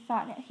when he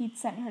thought he'd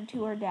sent her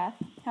to her death,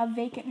 how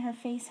vacant her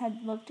face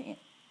had looked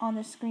on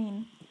the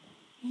screen.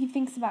 He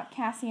thinks about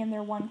Cassie and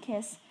their one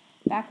kiss,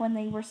 back when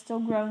they were still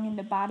growing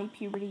into the body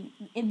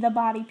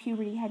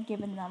puberty had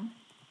given them.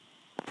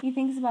 He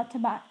thinks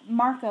about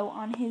Marco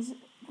on his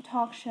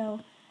talk show,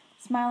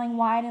 smiling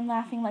wide and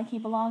laughing like he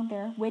belonged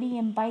there, witty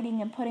and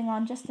biting and putting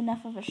on just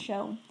enough of a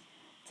show.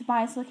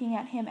 Tobias looking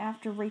at him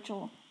after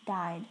Rachel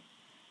died.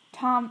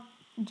 Tom,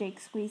 Jake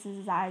squeezes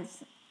his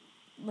eyes,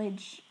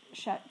 lids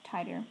shut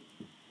tighter.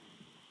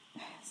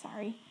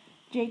 Sorry.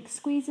 Jake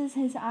squeezes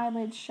his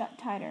eyelids shut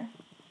tighter.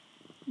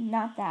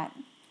 Not that,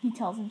 he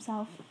tells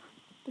himself.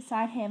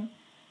 Beside him,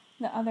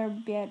 the other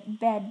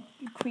bed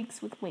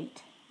creaks with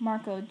weight.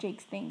 Marco,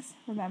 Jake thinks,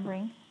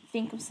 remembering.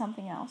 Think of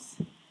something else.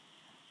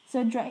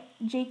 So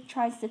Jake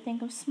tries to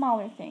think of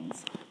smaller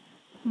things.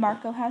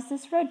 Marco has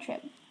this road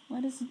trip.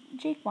 What does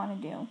Jake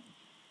want to do?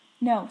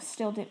 No,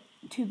 still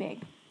too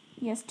big.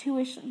 He has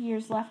 2-ish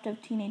years left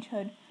of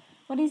teenagehood.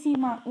 What does he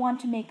want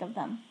to make of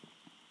them?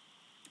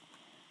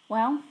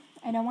 Well,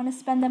 I don't want to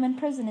spend them in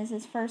prison is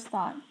his first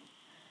thought.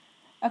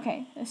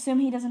 Okay, assume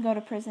he doesn't go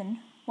to prison.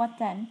 What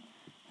then?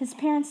 His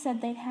parents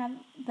said they'd have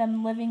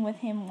them living with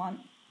him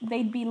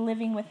they'd be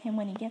living with him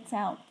when he gets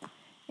out.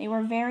 They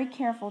were very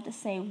careful to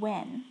say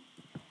when.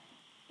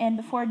 And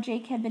before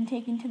Jake had been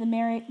taken to the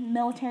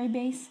military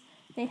base,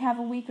 they'd have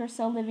a week or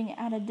so living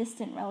at a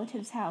distant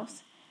relative's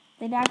house.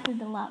 They'd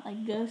acted a lot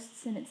like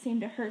ghosts, and it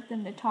seemed to hurt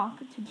them to talk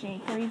to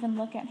Jake or even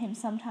look at him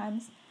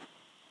sometimes.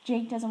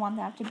 Jake doesn't want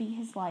that to be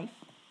his life.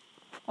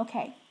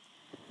 Okay,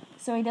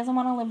 so he doesn't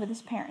want to live with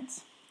his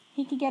parents.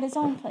 He could get his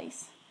own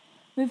place.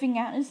 Moving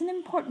out is an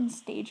important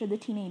stage of the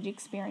teenage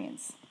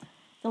experience.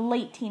 The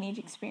late teenage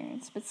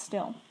experience, but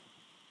still.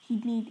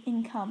 He'd need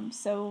income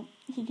so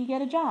he could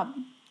get a job,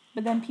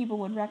 but then people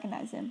would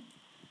recognize him.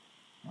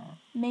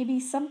 Maybe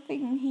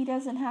something he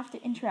doesn't have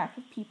to interact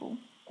with people,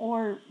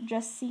 or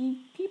just see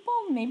people.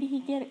 Maybe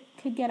he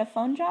could get a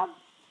phone job.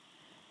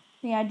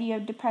 The idea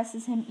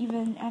depresses him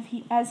even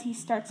as he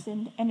starts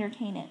to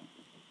entertain it.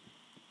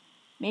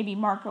 Maybe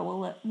Marco will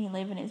let me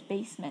live in his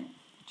basement,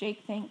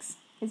 Jake thinks.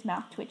 His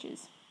mouth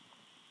twitches.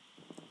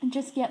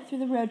 Just get through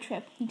the road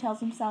trip, he tells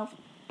himself.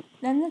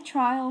 Then the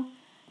trial,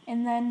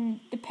 and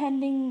then,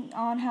 depending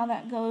on how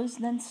that goes,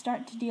 then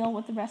start to deal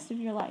with the rest of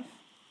your life.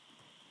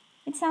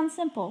 It sounds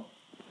simple.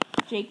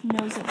 Jake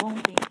knows it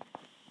won't be.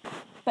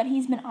 But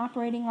he's been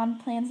operating on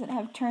plans that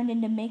have turned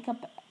into make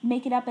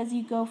it up as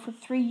you go for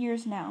 3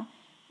 years now,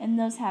 and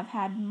those have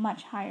had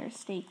much higher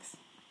stakes.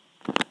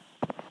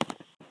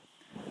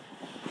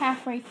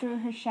 Halfway through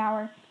her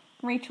shower,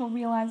 Rachel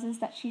realizes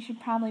that she should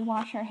probably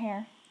wash her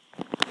hair.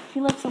 She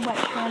lifts a wet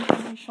strand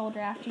from her shoulder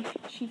after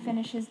she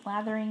finishes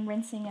lathering,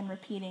 rinsing, and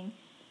repeating.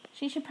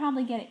 She should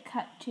probably get it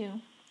cut,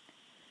 too.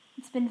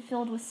 It's been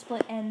filled with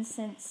split ends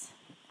since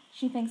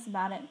she thinks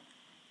about it.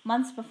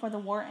 Months before the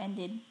war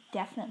ended,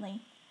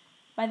 definitely.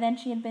 By then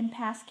she had been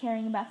past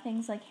caring about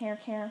things like hair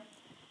care.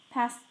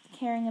 Past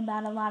caring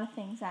about a lot of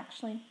things,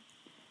 actually.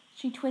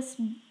 She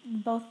twists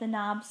both the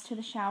knobs to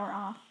the shower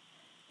off,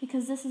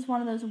 because this is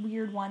one of those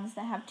weird ones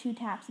that have 2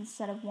 taps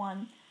instead of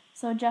 1,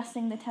 so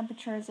adjusting the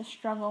temperature is a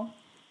struggle,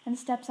 and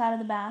steps out of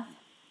the bath.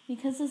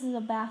 Because this is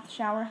a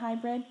bath-shower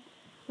hybrid,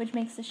 which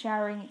makes the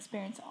showering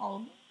experience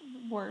all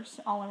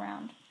worse all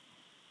around.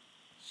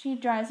 She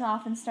dries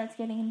off and starts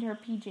getting into her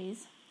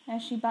PJs.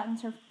 As she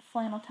buttons her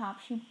flannel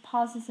top, she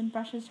pauses and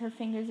brushes her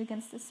fingers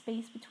against the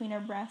space between her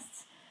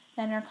breasts,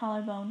 then her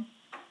collarbone.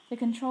 The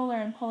controller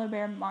and polar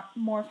bear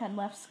morph had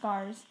left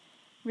scars,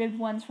 ribbed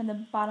ones from the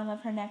bottom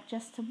of her neck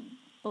just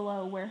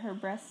below where her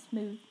breasts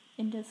moved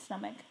into the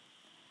stomach.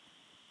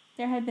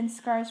 There had been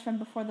scars from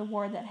before the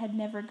war that had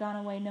never gone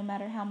away no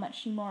matter how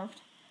much she morphed,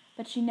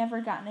 but she never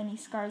gotten any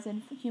scars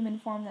in human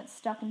form that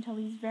stuck until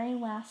these very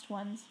last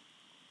ones.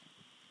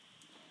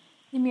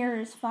 The mirror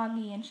is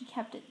foggy and she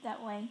keeps it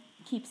that way.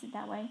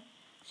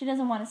 She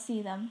doesn't want to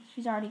see them.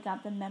 She's already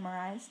got them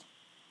memorized.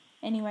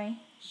 Anyway,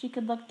 she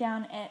could look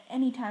down at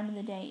any time of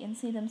the day and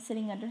see them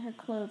sitting under her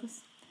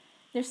clothes.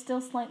 They're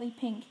still slightly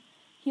pink,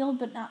 healed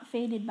but not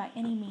faded by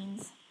any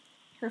means.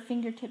 Her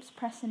fingertips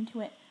press into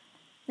it,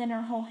 then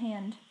her whole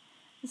hand.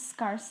 The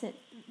scars sit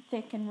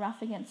thick and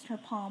rough against her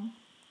palm.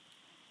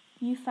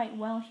 You fight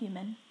well,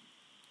 human.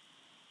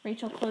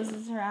 Rachel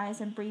closes her eyes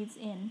and breathes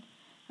in.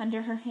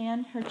 Under her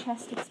hand, her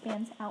chest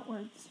expands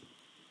outwards.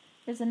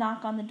 There's a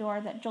knock on the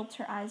door that jolts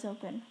her eyes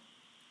open.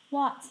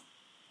 What?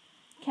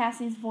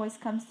 Cassie's voice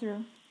comes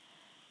through.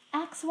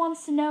 Axe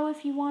wants to know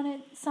if you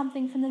wanted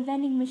something from the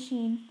vending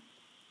machine.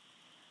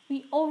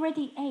 We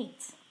already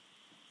ate.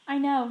 I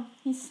know,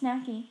 he's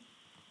snacky.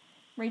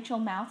 Rachel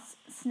mouths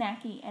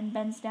snacky and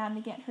bends down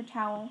to get her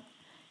towel.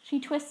 She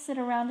twists it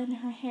around in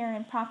her hair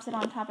and props it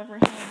on top of her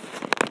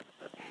head.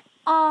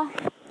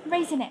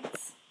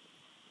 Raisinets.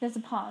 There's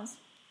a pause.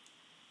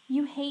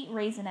 You hate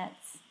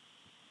Raisinets.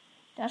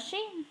 Does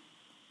she?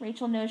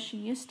 Rachel knows she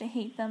used to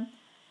hate them,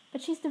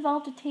 but she's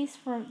developed a taste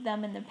for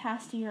them in the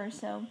past year or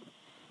so.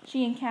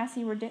 She and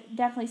Cassie were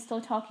definitely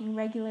still talking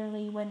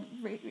regularly when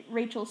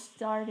Rachel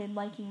started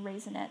liking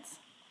Raisinets.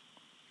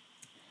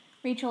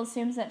 Rachel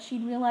assumes that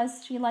she'd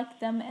realized she liked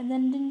them and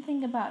then didn't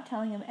think about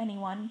telling of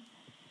anyone.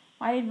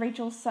 Why did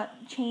Rachel's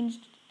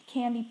changed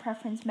candy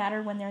preference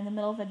matter when they're in the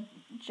middle of a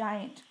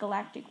giant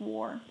galactic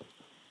war?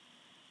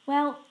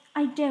 Well,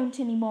 I don't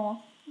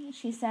anymore,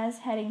 she says,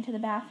 heading to the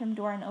bathroom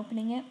door and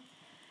opening it.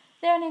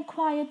 They're an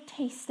acquired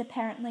taste,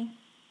 apparently.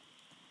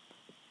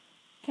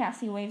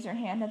 Cassie waves her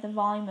hand at the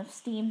volume of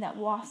steam that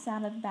wafts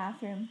out of the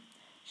bathroom.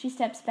 She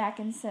steps back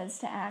and says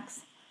to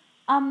Axe,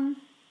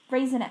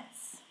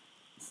 Raisinets.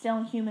 Still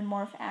in human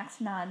morph, Axe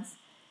nods.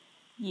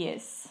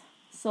 Yes.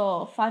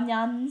 So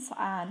Funyuns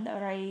and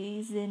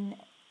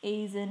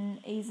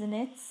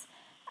Raisinets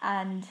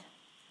and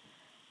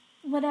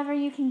whatever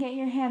you can get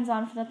your hands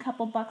on for the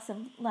couple bucks of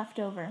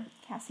leftover.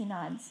 Cassie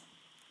nods.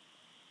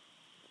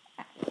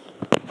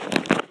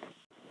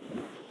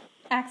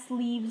 Axe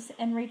leaves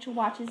and Rachel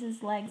watches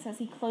his legs as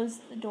he closes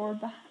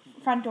the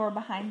front door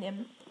behind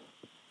him.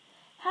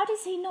 How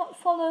does he not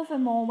fall over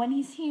more when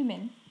he's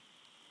human?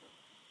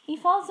 He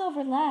falls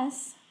over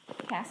less,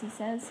 Cassie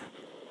says.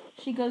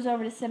 She goes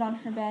over to sit on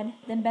her bed,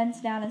 then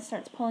bends down and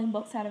starts pulling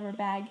books out of her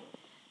bag.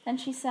 Then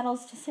she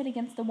settles to sit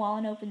against the wall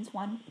and opens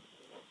one.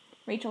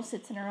 Rachel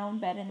sits in her own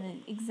bed in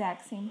the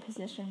exact same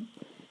position.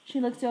 She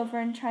looks over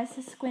and tries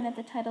to squint at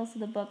the titles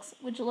of the books,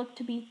 which look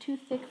to be too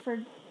thick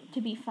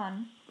to be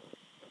fun.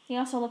 They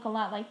also look a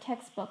lot like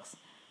textbooks,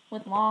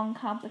 with long,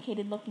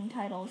 complicated-looking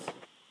titles.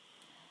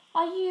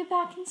 Are you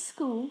back in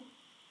school?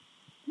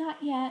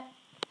 Not yet,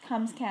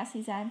 comes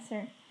Cassie's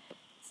answer.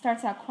 It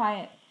starts out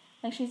quiet,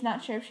 like she's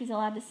not sure if she's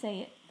allowed to say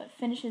it, but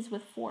finishes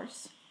with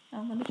force.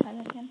 Oh, let me try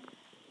that again.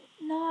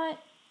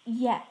 Not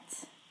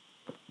yet.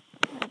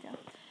 There we go.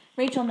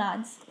 Rachel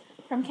nods.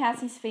 From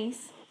Cassie's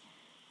face,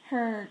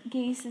 her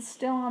gaze is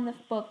still on the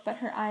book, but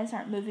her eyes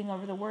aren't moving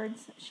over the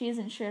words. She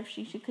isn't sure if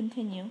she should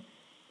continue.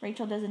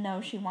 Rachel doesn't know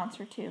if she wants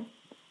her to.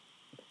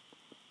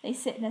 They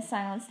sit in a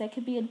silence that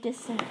could be a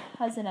distant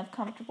cousin of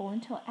comfortable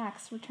until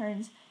Axe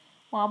returns,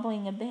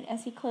 wobbling a bit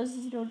as he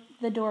closes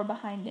the door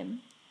behind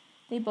him.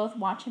 They both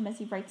watch him as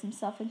he rights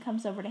himself and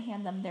comes over to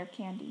hand them their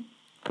candy.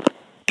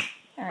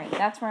 Alright,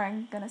 that's where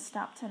I'm going to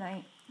stop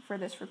tonight for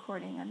this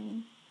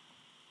recording.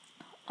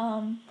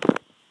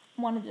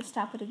 Wanted to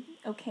stop at a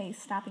okay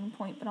stopping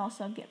point, but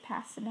also get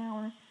past an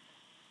hour.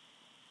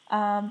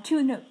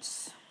 2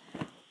 notes.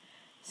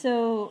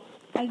 So,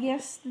 I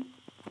guess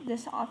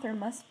this author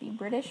must be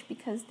British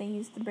because they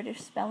use the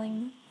British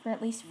spelling for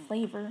at least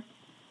flavor,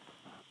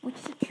 which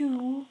is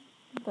cool,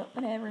 but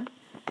whatever.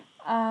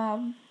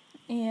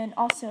 And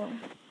also,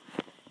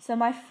 so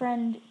my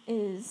friend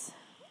is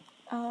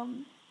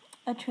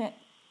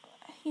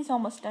he's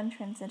almost done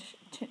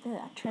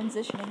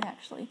transitioning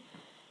actually,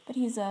 but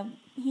he's a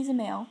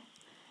male.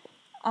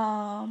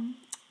 And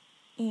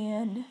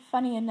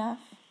funny enough,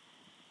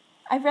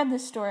 I read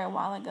this story a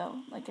while ago,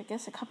 like I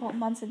guess a couple of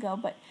months ago,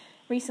 but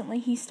recently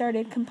he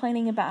started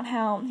complaining about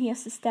how he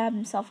has to stab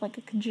himself like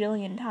a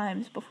cajillion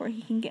times before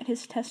he can get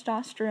his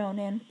testosterone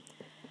in.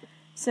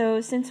 So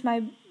since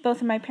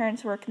both of my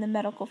parents work in the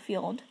medical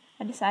field,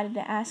 I decided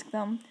to ask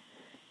them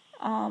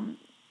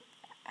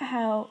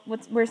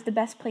where's the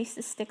best place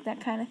to stick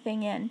that kind of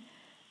thing in,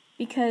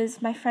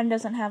 because my friend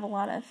doesn't have a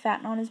lot of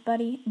fat on his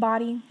body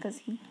because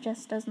he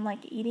just doesn't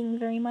like eating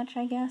very much,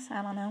 I guess.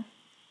 I don't know.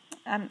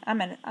 I'm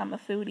a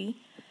foodie.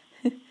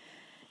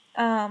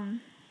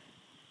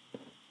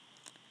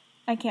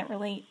 I can't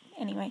relate.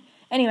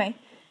 Anyway,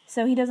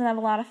 so he doesn't have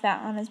a lot of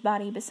fat on his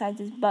body besides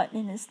his butt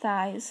and his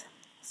thighs.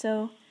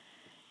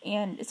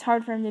 And it's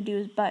hard for him to do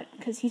his butt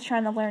because he's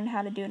trying to learn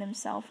how to do it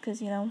himself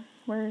because,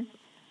 we're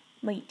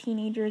late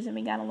teenagers and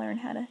we gotta learn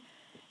how to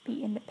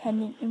be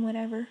independent and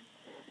whatever.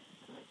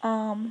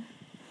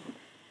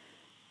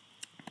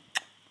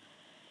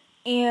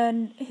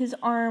 And his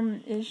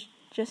arm is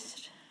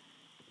just,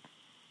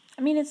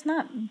 it's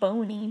not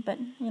bony, but,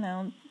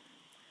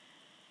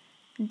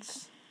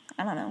 it's,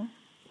 I don't know,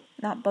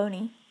 not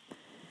bony,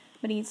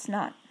 but he's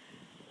not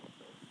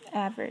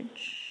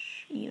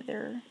average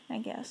either, I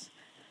guess.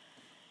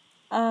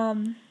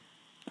 And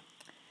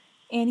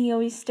he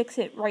always sticks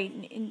it right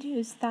into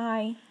his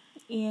thigh,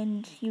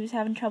 and he was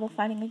having trouble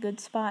finding a good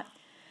spot.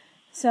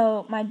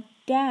 So my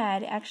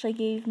dad actually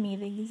gave me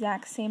the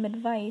exact same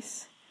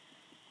advice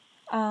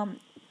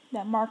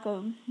that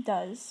Marco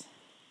does.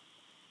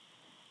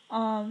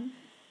 Like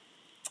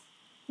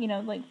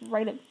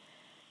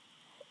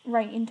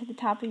right into the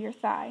top of your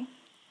thigh.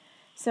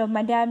 So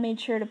my dad made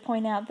sure to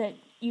point out that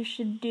you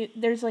should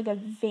there's like a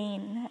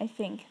vein, I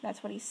think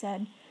that's what he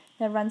said,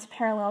 that runs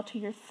parallel to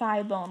your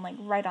thigh bone, like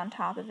right on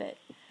top of it.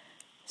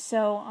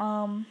 So,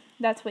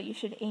 that's what you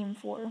should aim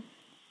for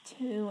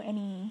to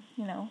any,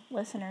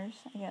 listeners,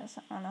 I guess,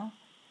 I don't know.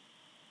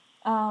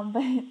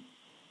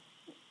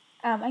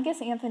 But I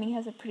guess Anthony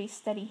has a pretty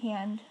steady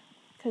hand,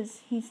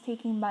 because he's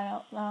taking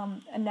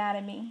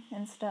anatomy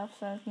and stuff,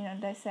 so,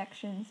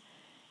 dissections,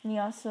 and he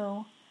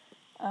also,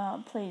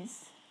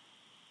 plays,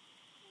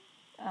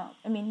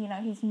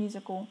 he's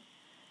musical.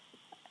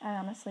 I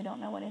honestly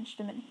don't know what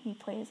instrument he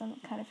plays. I'm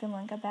kind of feeling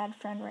like a bad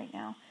friend right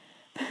now.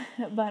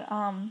 But,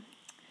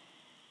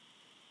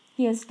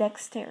 he has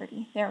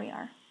dexterity. There we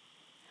are.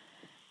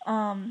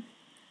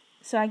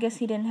 So I guess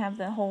he didn't have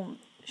the whole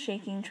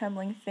shaking,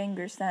 trembling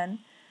fingers then.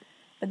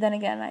 But then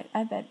again,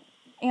 I bet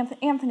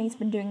Anthony's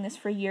been doing this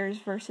for years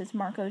versus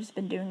Marco's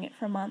been doing it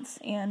for months,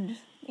 and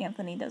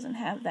Anthony doesn't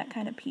have that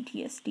kind of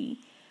PTSD.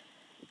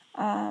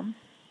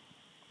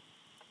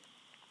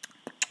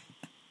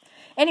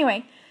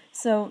 Anyway,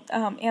 so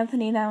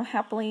Anthony now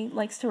happily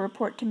likes to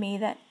report to me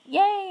that,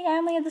 yay, I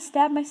only had to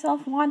stab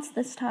myself once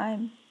this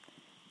time.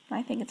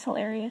 I think it's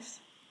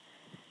hilarious.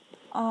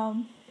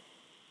 So,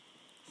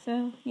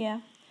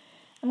 yeah.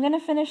 I'm going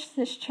to finish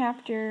this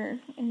chapter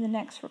in the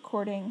next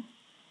recording.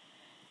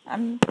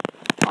 I'm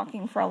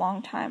talking for a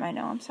long time, I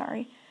know, I'm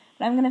sorry.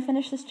 But I'm going to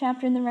finish this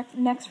chapter in the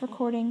next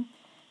recording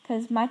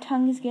because my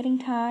tongue is getting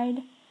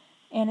tied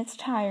and it's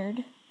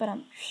tired, but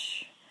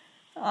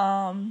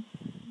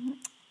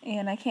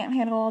and I can't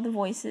handle all the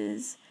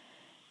voices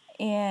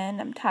and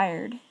I'm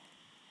tired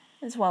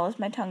as well as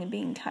my tongue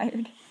being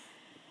tired.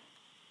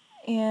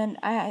 And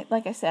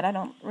like I said, I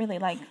don't really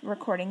like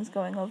recordings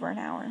going over an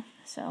hour.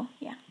 So,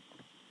 yeah.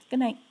 Good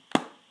night.